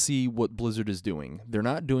they're going to see what Blizzard is doing. They're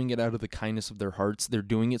not doing it out of the kindness of their hearts. They're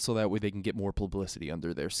doing it so that way they can get more publicity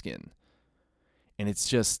under their skin. And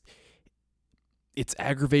it's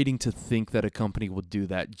aggravating to think that a company would do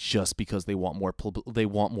that just because they want more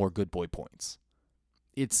good boy points.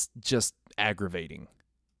 It's just aggravating.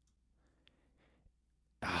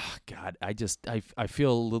 God, I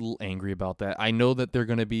feel a little angry about that. I know that they're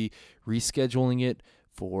going to be rescheduling it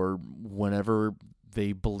for whenever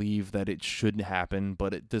they believe that it should happen,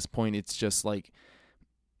 but at this point, it's just like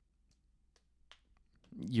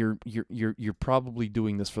you're probably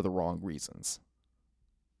doing this for the wrong reasons.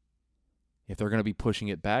 If they're going to be pushing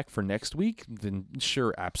it back for next week, then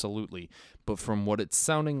sure, absolutely. But from what it's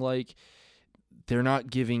sounding like, they're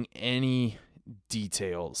not giving any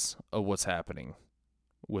details of what's happening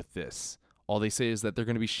with this. All they say is that they're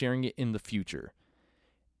going to be sharing it in the future.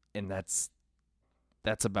 And that's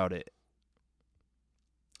about it.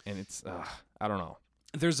 And it's, I don't know.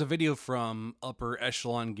 There's a video from Upper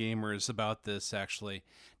Echelon Gamers about this, actually.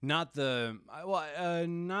 Not so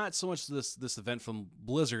much this event from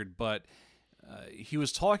Blizzard, but he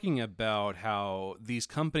was talking about how these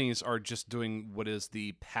companies are just doing what is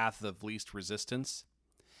the path of least resistance.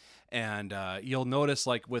 And you'll notice,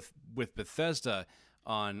 like with Bethesda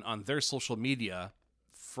on their social media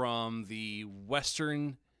from the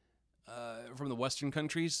Western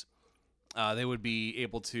countries, they would be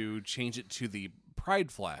able to change it to the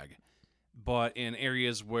pride flag. But in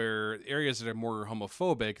areas that are more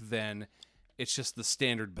homophobic, then it's just the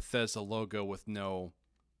standard Bethesda logo with no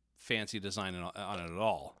fancy design on it at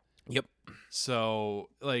all. Yep. So,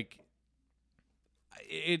 like,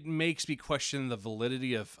 it makes me question the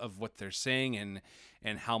validity of what they're saying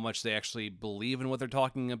and how much they actually believe in what they're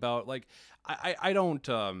talking about. Like, I don't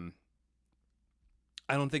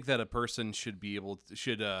think that a person should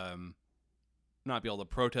not be able to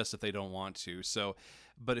protest if they don't want to. So,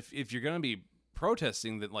 but if you're going to be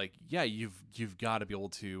protesting, that, like, yeah, you've got to be able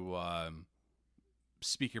to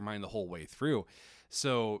speak your mind the whole way through.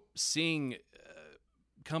 So seeing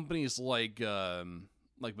companies like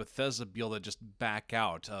Bethesda be able to just back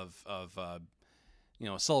out of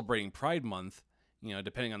celebrating Pride Month,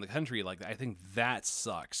 depending on the country, like, I think that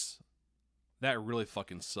sucks. That really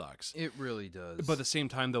fucking sucks. It really does. But at the same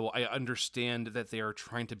time, though, I understand that they are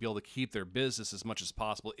trying to be able to keep their business as much as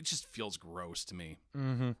possible. It just feels gross to me.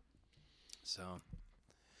 Mm-hmm. So,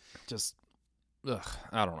 just,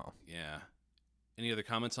 I don't know. Yeah. Any other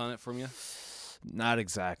comments on it from you? Not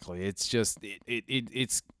exactly. It's just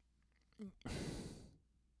it's.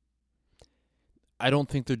 I don't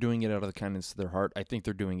think they're doing it out of the kindness of their heart. I think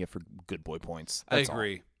they're doing it for good boy points. That's I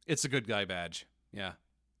agree. All. It's a good guy badge. Yeah.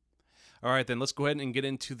 All right, then let's go ahead and get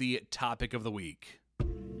into the topic of the week.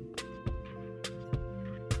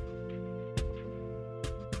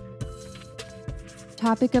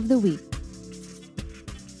 Topic of the week.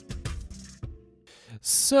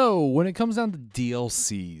 So, when it comes down to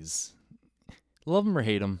DLCs, love them or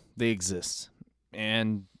hate them, they exist.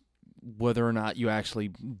 And whether or not you actually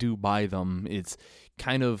do buy them, it's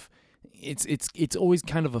kind of it's always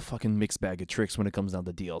kind of a fucking mixed bag of tricks when it comes down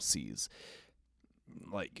to DLCs.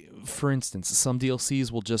 like, for instance, some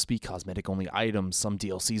DLCs will just be cosmetic only items. Some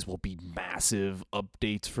DLCs will be massive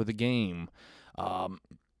updates for the game.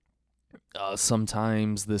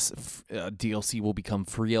 Sometimes this DLC will become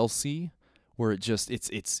free LC, where it's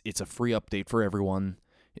a free update for everyone,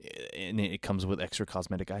 and it comes with extra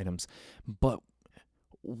cosmetic items. But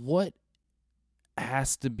what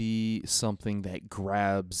has to be something that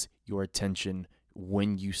grabs your attention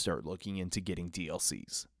when you start looking into getting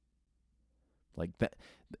DLCs? Like that,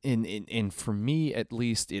 and for me at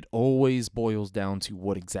least, it always boils down to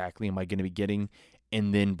what exactly am I going to be getting,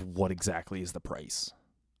 and then what exactly is the price.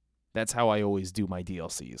 That's how I always do my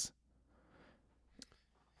DLCs.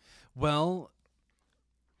 Well,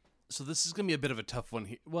 so this is going to be a bit of a tough one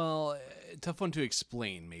here. Well, a tough one to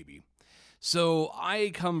explain, maybe. So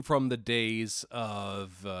I come from the days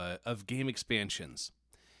of game expansions.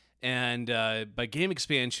 And by game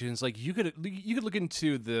expansions, like you could look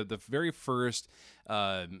into the very first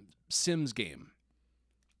Sims game.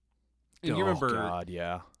 And you remember, God,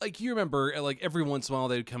 yeah. Like you remember, like every once in a while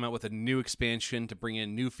they would come out with a new expansion to bring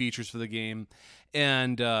in new features for the game,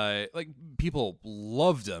 and like people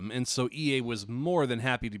loved them, and so EA was more than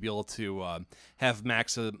happy to be able to have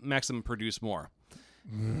Maxim produce more.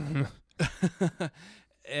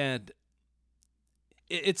 And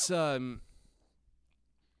it's I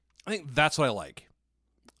think that's what I like.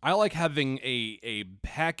 I like having a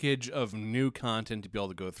package of new content to be able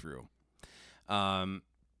to go through.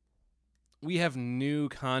 We have new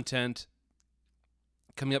content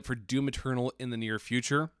coming up for Doom Eternal in the near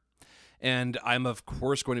future, and I'm of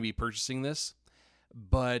course going to be purchasing this,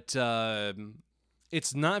 but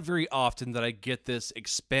it's not very often that I get this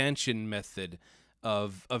expansion method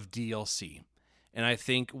of DLC. And I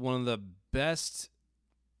think one of the best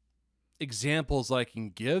examples I can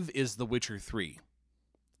give is The Witcher 3.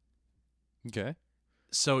 Okay.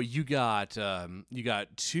 So you got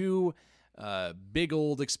two big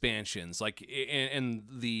old expansions, like, and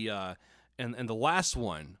the last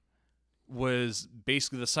one was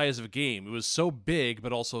basically the size of a game. It was so big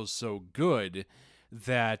but also so good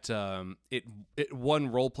that it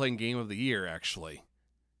won role-playing game of the year, actually.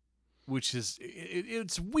 Which is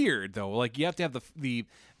it's weird though. Like you have to have the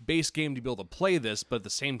base game to be able to play this, but at the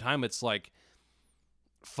same time, it's like,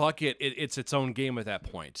 fuck it, it's its own game at that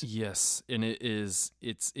point. Yes, and it's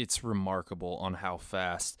remarkable on how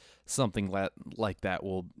fast something like that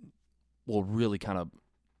will really kind of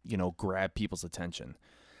grab people's attention.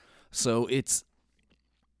 So it's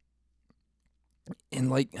and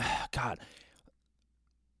like God.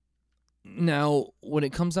 Now, when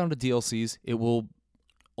it comes down to DLCs, it will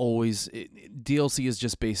DLC is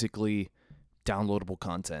just basically downloadable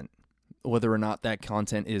content, whether or not that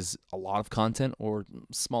content is a lot of content or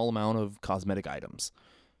small amount of cosmetic items.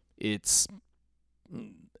 It's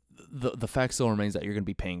the fact still remains that you're going to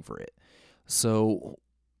be paying for it. So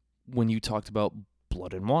when you talked about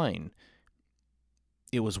Blood and Wine,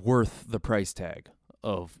 it was worth the price tag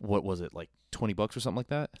of, what was it, like $20 or something like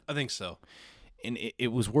that? I think so. And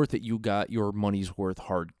it was worth it. You got your money's worth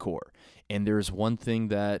hardcore. And there's one thing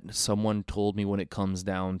that someone told me when it comes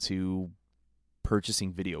down to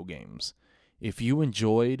purchasing video games. If you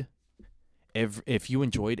enjoyed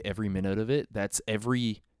every minute of it, that's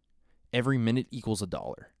every minute equals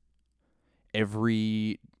 $1.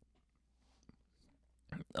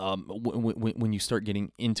 When you start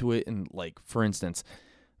getting into it, and like, for instance,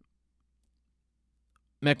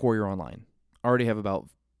 MechWarrior Online, I already have about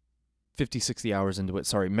 50, 60 hours into it.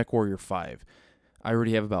 Sorry, MechWarrior 5. I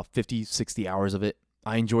already have about 50, 60 hours of it.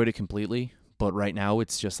 I enjoyed it completely, but right now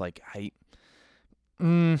it's just like I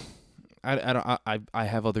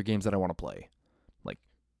have other games that I want to play. Like,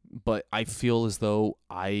 but I feel as though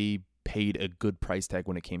I paid a good price tag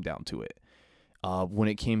when it came down to it. When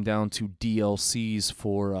it came down to DLCs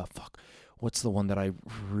for what's the one that I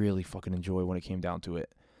really fucking enjoy when it came down to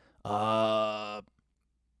it? Oh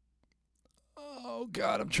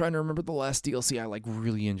God, I'm trying to remember the last DLC I like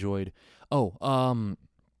really enjoyed. The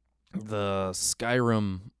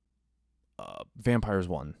Skyrim Vampires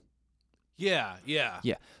one. Yeah.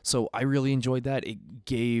 So I really enjoyed that. It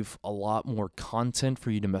gave a lot more content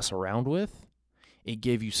for you to mess around with. It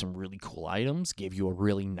gave you some really cool items, gave you a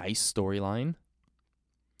really nice storyline.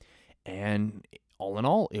 And all in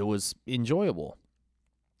all, it was enjoyable.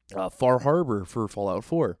 Far Harbor for Fallout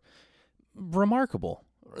 4. Remarkable.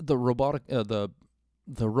 The robot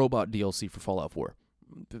DLC for Fallout 4.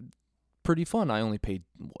 Pretty fun. I only paid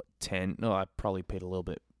 $10. No, I probably paid a little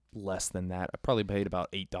bit less than that. I probably paid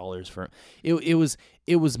about $8 for it.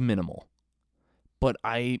 It was minimal, but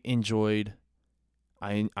I enjoyed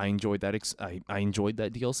that. I enjoyed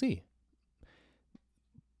that DLC.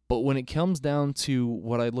 But when it comes down to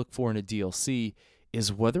what I look for in a DLC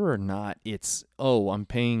is whether or not it's, oh, I'm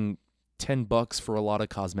paying $10 for a lot of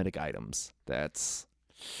cosmetic items. That's...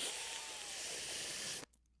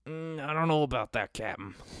 I don't know about that,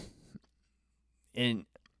 Captain. And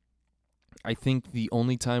I think the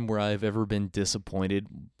only time where I've ever been disappointed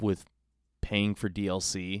with paying for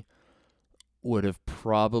DLC would have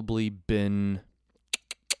probably been,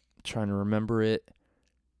 trying to remember it,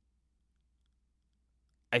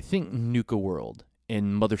 I think Nuka World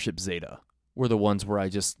and Mothership Zeta were the ones where I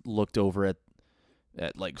just looked over at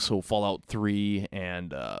like, so Fallout 3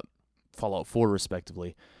 and Fallout 4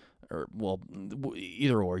 respectively, or, well,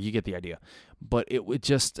 either or, you get the idea. But it would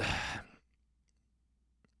just,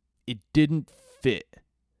 it didn't fit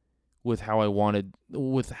with how I wanted,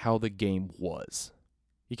 with how the game was.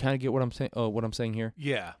 You kind of get what I'm saying? What I'm saying here?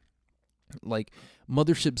 Yeah. Like,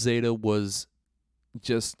 Mothership Zeta was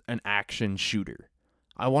just an action shooter.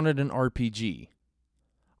 I wanted an RPG.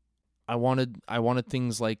 I wanted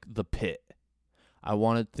things like The Pit. I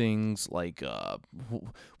wanted things like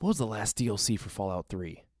what was the last DLC for Fallout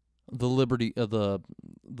 3? The Liberty, the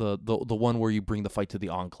one where you bring the fight to the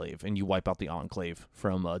Enclave and you wipe out the Enclave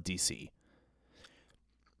from DC.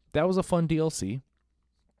 That was a fun DLC.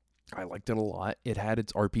 I liked it a lot. It had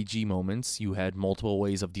its RPG moments. You had multiple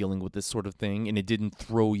ways of dealing with this sort of thing, and it didn't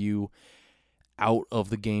throw you out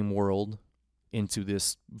of the game world into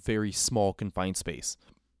this very small, confined space,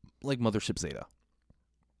 like Mothership Zeta.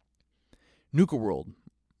 Nuka World,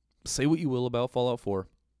 say what you will about Fallout 4,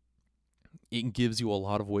 it gives you a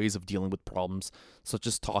lot of ways of dealing with problems, such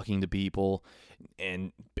as talking to people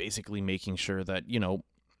and basically making sure that, you know,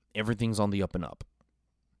 everything's on the up and up.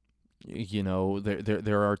 You know,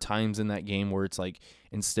 there are times in that game where it's like,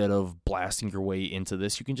 instead of blasting your way into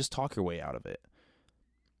this, you can just talk your way out of it.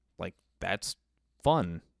 Like, that's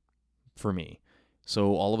fun for me.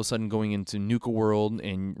 So all of a sudden going into Nuka World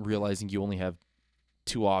and realizing you only have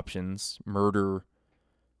two options, murder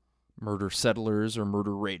settlers or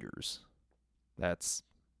murder raiders. That's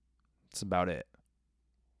about it.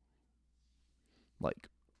 Like,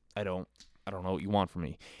 I don't know what you want from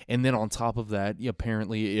me. And then on top of that,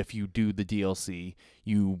 apparently if you do the DLC,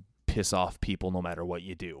 you piss off people no matter what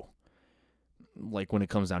you do. Like when it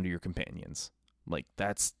comes down to your companions. Like,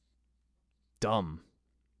 that's dumb.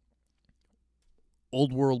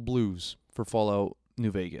 Old World Blues for Fallout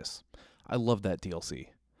New Vegas. I love that DLC.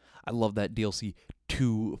 I love that DLC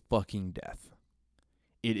to fucking death.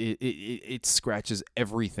 It scratches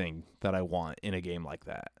everything that I want in a game like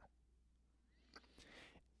that.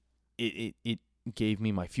 It gave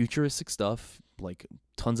me my futuristic stuff, like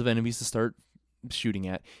tons of enemies to start shooting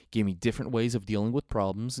at, gave me different ways of dealing with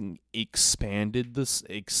problems, and expanded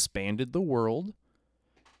the world,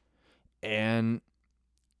 and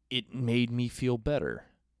it made me feel better.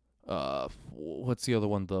 What's the other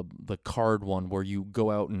one? The card one where you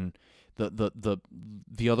go out and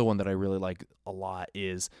the other one that I really like a lot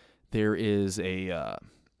is there's a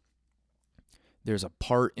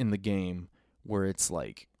part in the game where it's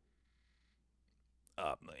like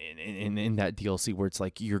in that DLC where it's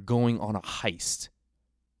like you're going on a heist,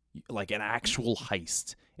 like an actual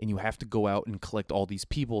heist, and you have to go out and collect all these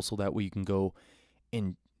people so that way you can go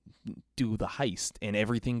and do the heist, and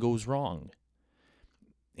everything goes wrong.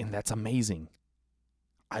 And that's amazing.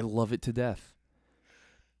 I love it to death.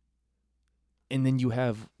 And then you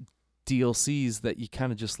have DLCs that you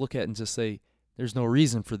kind of just look at and just say, there's no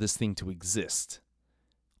reason for this thing to exist.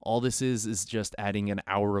 All this is just adding an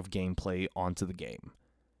hour of gameplay onto the game.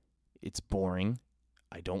 It's boring.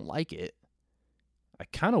 I don't like it. I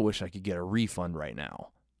kind of wish I could get a refund right now.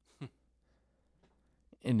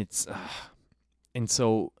 And it's... and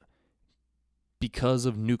so, because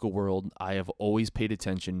of Nuka World, I have always paid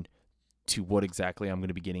attention to what exactly I'm going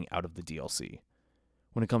to be getting out of the DLC.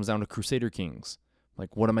 When it comes down to Crusader Kings,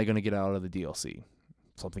 like, what am I going to get out of the DLC?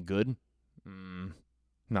 Something good?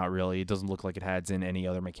 Not really. It doesn't look like it adds in any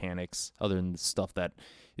other mechanics other than the stuff that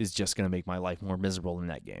is just going to make my life more miserable in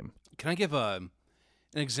that game. Can I give an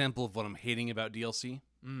example of what I'm hating about DLC?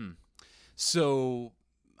 So,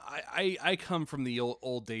 I come from the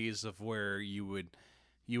old days of where you would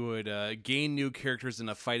gain new characters in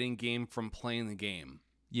a fighting game from playing the game.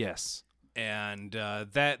 Yes. And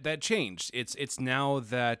that changed. It's now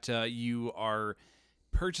that you are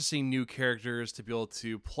purchasing new characters to be able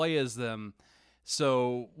to play as them.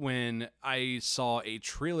 So when I saw a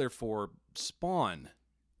trailer for Spawn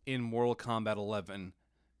in Mortal Kombat 11,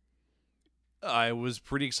 I was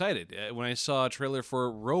pretty excited. When I saw a trailer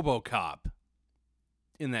for RoboCop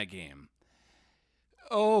in that game,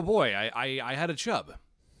 oh boy, I had a chub.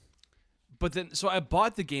 But then, so I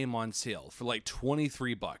bought the game on sale for like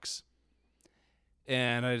 $23.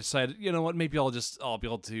 And I decided, you know what, maybe I'll be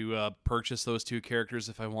able to purchase those 2 characters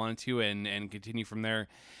if I wanted to and continue from there.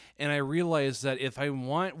 And I realized that if I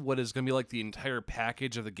want what is going to be like the entire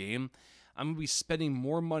package of the game, I'm going to be spending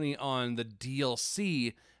more money on the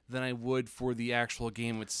DLC than I would for the actual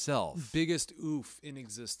game itself. Biggest oof in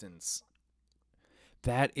existence.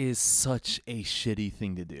 That is such a shitty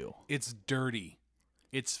thing to do. It's dirty.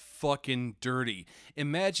 It's fucking dirty.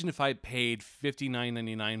 Imagine if I paid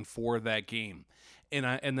 $59.99 for that game.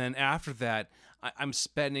 And then after that, I'm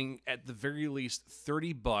spending at the very least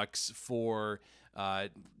 $30 for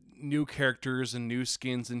new characters and new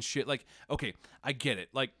skins and shit. Like, okay, I get it.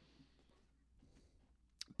 Like,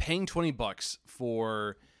 paying $20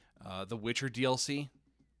 for the Witcher DLC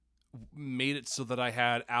made it so that I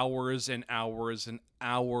had hours and hours and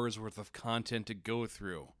hours worth of content to go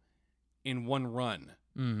through in one run.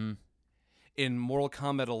 Mm-hmm. In Mortal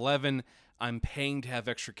Kombat 11, I'm paying to have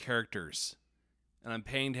extra characters. And I'm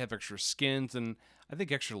paying to have extra skins and I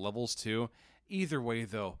think extra levels too. Either way,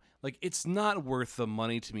 though, like, it's not worth the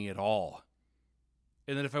money to me at all.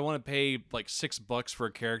 And then if I want to pay like $6 for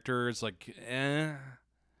a character, it's like, Yeah.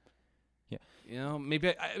 You know,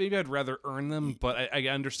 maybe I'd rather earn them, but I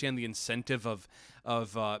understand the incentive of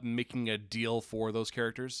making a deal for those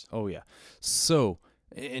characters. Oh, yeah. So,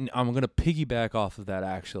 and I'm going to piggyback off of that,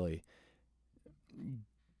 actually.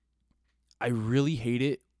 I really hate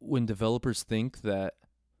it when developers think that,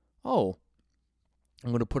 oh, I'm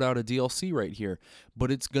going to put out a DLC right here, but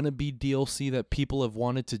it's going to be DLC that people have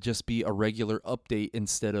wanted to just be a regular update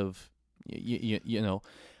instead of, you know,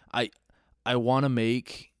 I want to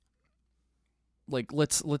make, like,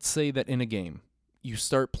 let's say that in a game, you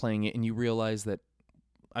start playing it and you realize that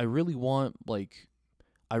I really want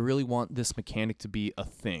this mechanic to be a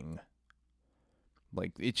thing.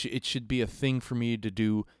 Like, it should be a thing for me to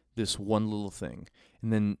do this one little thing.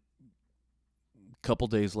 And then a couple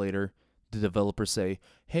days later, the developers say,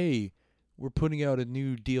 hey, we're putting out a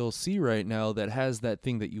new DLC right now that has that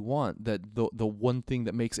thing that you want, that the one thing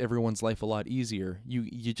that makes everyone's life a lot easier.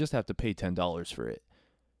 You just have to pay $10 for it.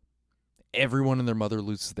 Everyone and their mother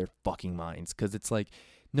loses their fucking minds, because it's like,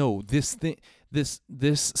 no, this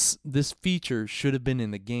feature should have been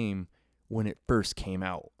in the game when it first came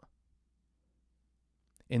out.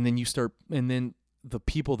 And then the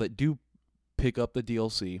people that do pick up the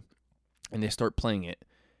DLC and they start playing it,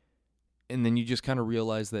 and then you just kind of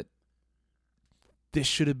realize that this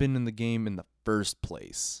should have been in the game in the first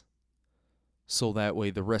place, so that way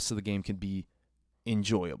the rest of the game can be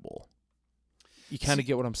enjoyable. You kind of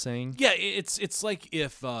get what I'm saying? Yeah, it's like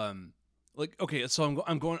if like, okay, so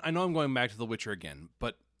I'm going back to The Witcher again,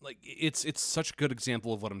 but like it's such a good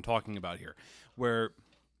example of what I'm talking about here, where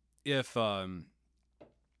if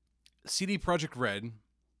CD Projekt Red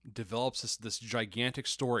develops this gigantic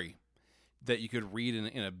story that you could read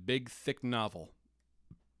in a big, thick novel.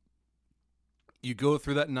 You go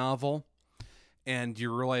through that novel, and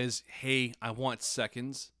you realize, hey, I want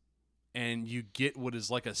seconds, and you get what is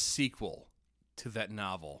like a sequel to that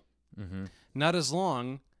novel. Mm-hmm. Not as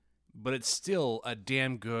long, but it's still a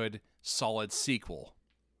damn good, solid sequel.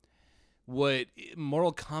 What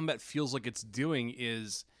Mortal Kombat feels like it's doing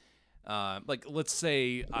is, like, let's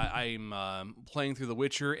say I'm playing through The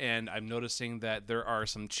Witcher and I'm noticing that there are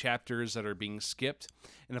some chapters that are being skipped,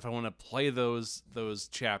 and if I want to play those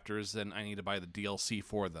chapters, then I need to buy the DLC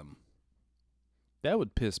for them. That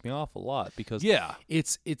would piss me off a lot, because yeah,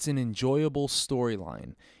 it's an enjoyable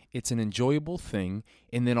storyline. It's an enjoyable thing,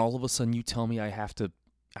 and then all of a sudden you tell me I have to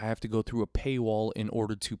go through a paywall in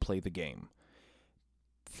order to play the game.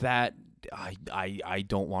 That I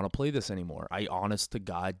don't want to play this anymore. I honest to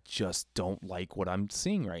God just don't like what I'm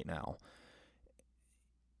seeing right now.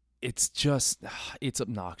 It's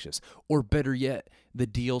obnoxious. Or better yet, the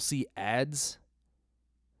DLC adds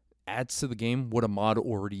to the game what a mod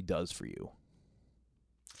already does for you.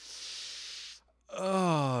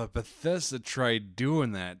 Oh, Bethesda tried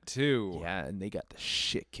doing that too. Yeah, and they got the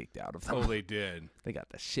shit kicked out of them. Oh, they did. They got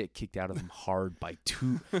the shit kicked out of them hard by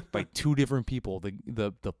two different people.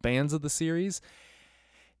 The fans of the series,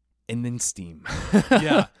 and then Steam.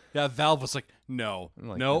 yeah. Valve was like, no,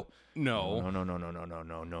 like, no. No.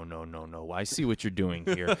 I see what you're doing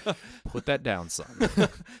here. Put that down, son.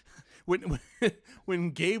 When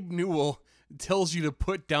Gabe Newell tells you to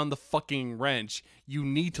put down the fucking wrench, you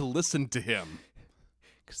need to listen to him.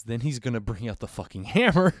 Because then he's going to bring out the fucking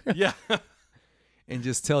hammer. Yeah. And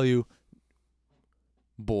just tell you,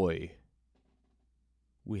 boy,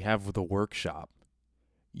 we have the workshop.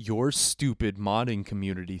 Your stupid modding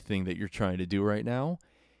community thing that you're trying to do right now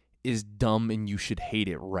is dumb, and you should hate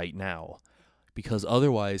it right now. because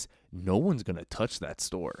otherwise no one's going to touch that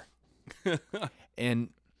store. and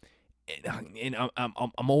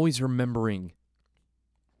I'm always remembering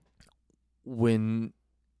when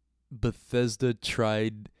Bethesda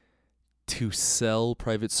tried to sell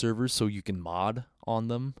private servers so you can mod on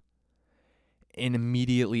them, and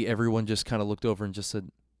immediately everyone just kind of looked over and just said,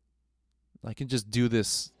 I can just do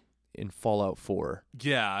this in Fallout 4.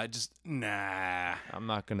 Yeah, just nah. I'm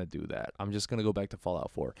not going to do that. I'm just going to go back to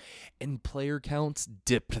Fallout 4. And player counts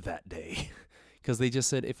dipped that day because they just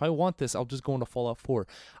said, if I want this, I'll just go into Fallout 4.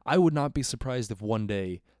 I would not be surprised if one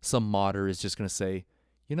day some modder is just going to say,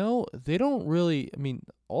 you know, they don't really, I mean,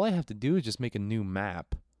 all I have to do is just make a new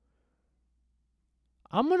map.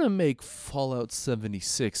 I'm going to make Fallout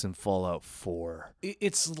 76 and Fallout 4.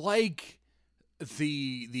 It's like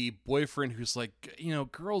the boyfriend who's like, you know,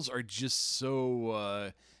 girls are just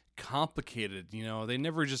so complicated, you know. They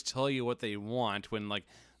never just tell you what they want when, like,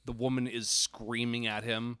 the woman is screaming at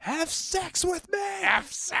him, "Have sex with me!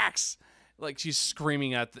 Have sex!" Like, she's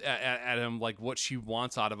screaming at him, like, what she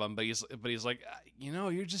wants out of him, but he's like, you know,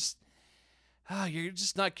 you're just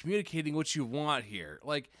not communicating what you want here.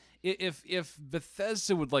 Like, if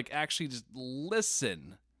Bethesda would, like, actually just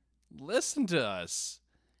listen to us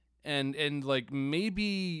and like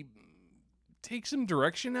maybe take some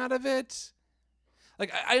direction out of it.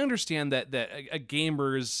 Like, I understand that a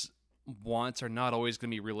gamer's wants are not always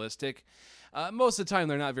going to be realistic. Most of the time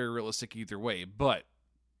they're not very realistic either way, but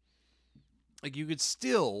like, you could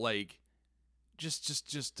still, like,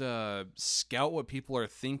 just scout what people are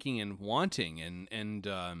thinking and wanting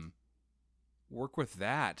and work with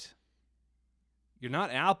that. You're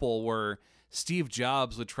not Apple, where Steve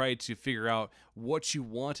Jobs would try to figure out what you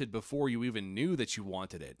wanted before you even knew that you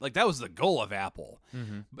wanted it. Like, that was the goal of Apple.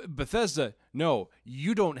 Mm-hmm. Bethesda, no,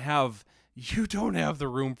 you don't have the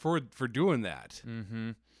room for doing that.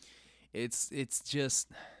 Mm-hmm. It's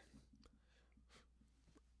just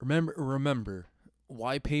remember,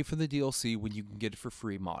 why pay for the DLC when you can get it for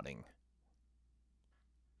free modding?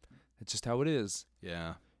 That's just how it is.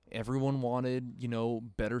 Yeah. Everyone wanted, you know,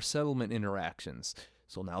 better settlement interactions.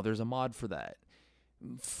 So now there's a mod for that.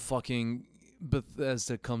 Fucking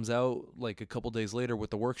Bethesda comes out like a couple days later with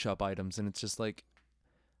the workshop items, and it's just like,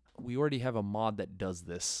 we already have a mod that does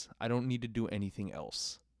this. I don't need to do anything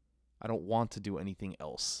else. I don't want to do anything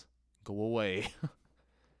else. Go away.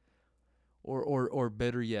 Or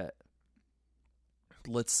better yet,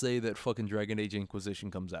 let's say that fucking Dragon Age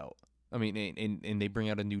Inquisition comes out. I mean, and they bring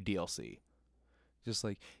out a new DLC. Just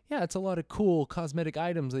like, yeah, it's a lot of cool cosmetic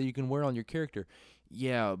items that you can wear on your character.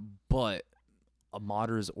 Yeah, but a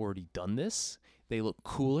modder has already done this. They look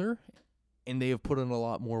cooler, and they have put in a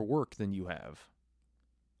lot more work than you have.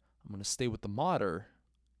 I'm going to stay with the modder,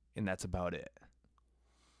 and that's about it.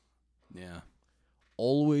 Yeah.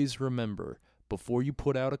 Always remember, before you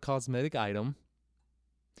put out a cosmetic item,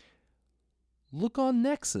 look on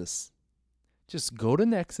Nexus. Just go to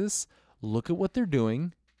Nexus, look at what they're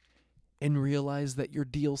doing, and realize that your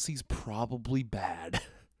DLC's probably bad.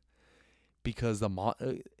 Because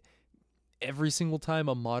the every single time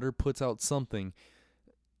a modder puts out something,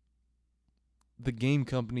 the game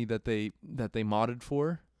company that they modded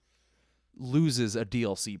for loses a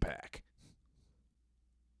DLC pack.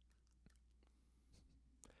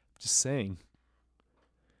 Just saying.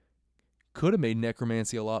 Could have made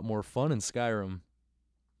necromancy a lot more fun in Skyrim.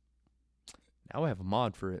 Now I have a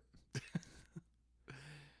mod for it.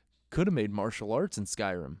 Could have made martial arts in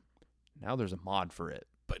Skyrim. Now there's a mod for it.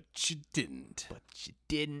 But you didn't.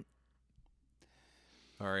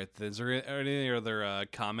 All right. Is there any other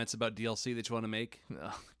comments about DLC that you want to make?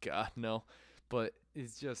 Oh, God, no. But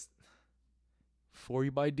it's just, before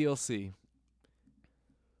you buy DLC,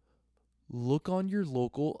 look on your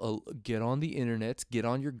local, get on the internet, get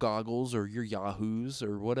on your Goggles or your Yahoos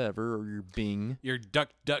or whatever, or your Bing. Your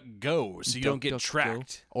DuckDuckGo, so you don't get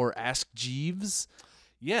tracked. Or Ask Jeeves.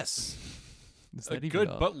 Yes. Is that a even good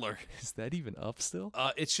up? butler. Is that even up still?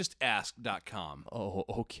 It's just ask.com. Oh,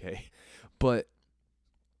 okay. But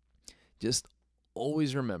just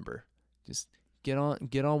always remember, just get on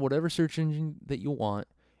whatever search engine that you want,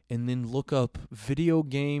 and then look up video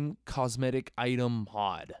game cosmetic item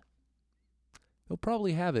mod. They'll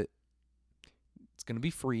probably have it. It's gonna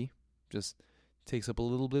be free. Just takes up a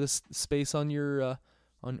little bit of space on your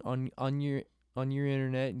on your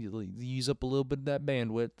internet. You use up a little bit of that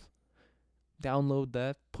bandwidth. Download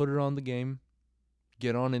that, put it on the game,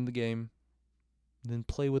 get on in the game, then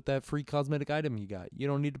play with that free cosmetic item you got. You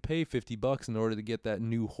don't need to pay $50 in order to get that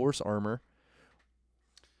new horse armor.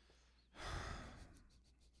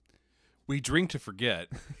 We drink to forget.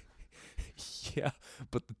 Yeah,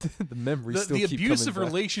 but the memories The still keep abusive coming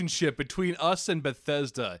back. relationship between us and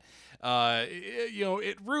Bethesda,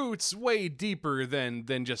 it roots way deeper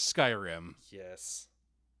than just Skyrim. Yes.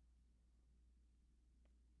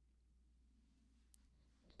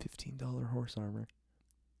 $15 horse armor.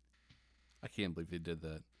 I can't believe they did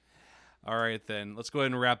that. All right, then. Let's go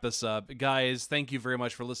ahead and wrap this up. Guys, thank you very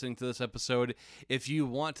much for listening to this episode. If you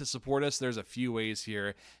want to support us, there's a few ways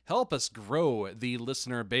here. Help us grow the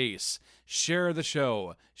listener base. Share the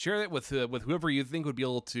show. Share it with whoever you think would be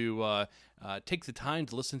able to take the time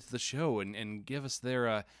to listen to the show and give us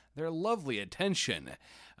their lovely attention.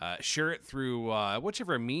 Share it through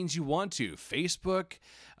whichever means you want to. Facebook,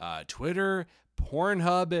 Twitter,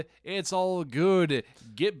 Pornhub, it's all good.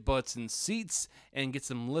 Get butts and seats and get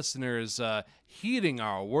some listeners heeding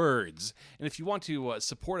our words. And if you want to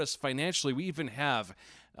support us financially, we even have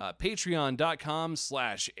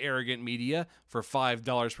patreon.com/arrogantmedia for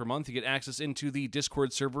 $5 per month. You get access into the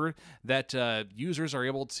Discord server that users are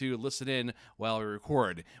able to listen in while we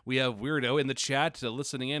record. We have Weirdo in the chat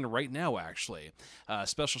listening in right now, actually.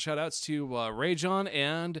 Special shout outs to Rayjon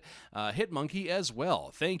and Hitmonkey as well.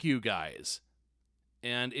 Thank you, guys.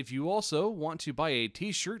 And if you also want to buy a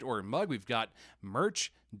t-shirt or a mug, we've got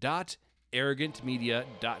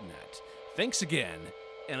merch.arrogantmedia.net. Thanks again,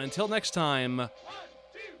 and until next time,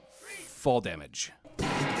 fall damage.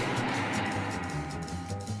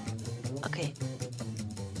 Okay.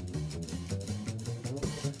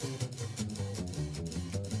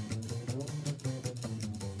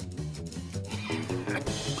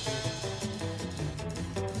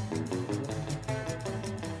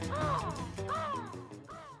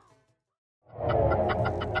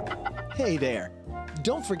 Hey there!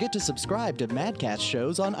 Don't forget to subscribe to Madcast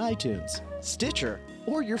shows on iTunes, Stitcher,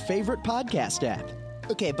 or your favorite podcast app.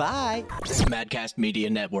 Okay, bye! Madcast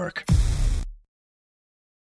Media Network.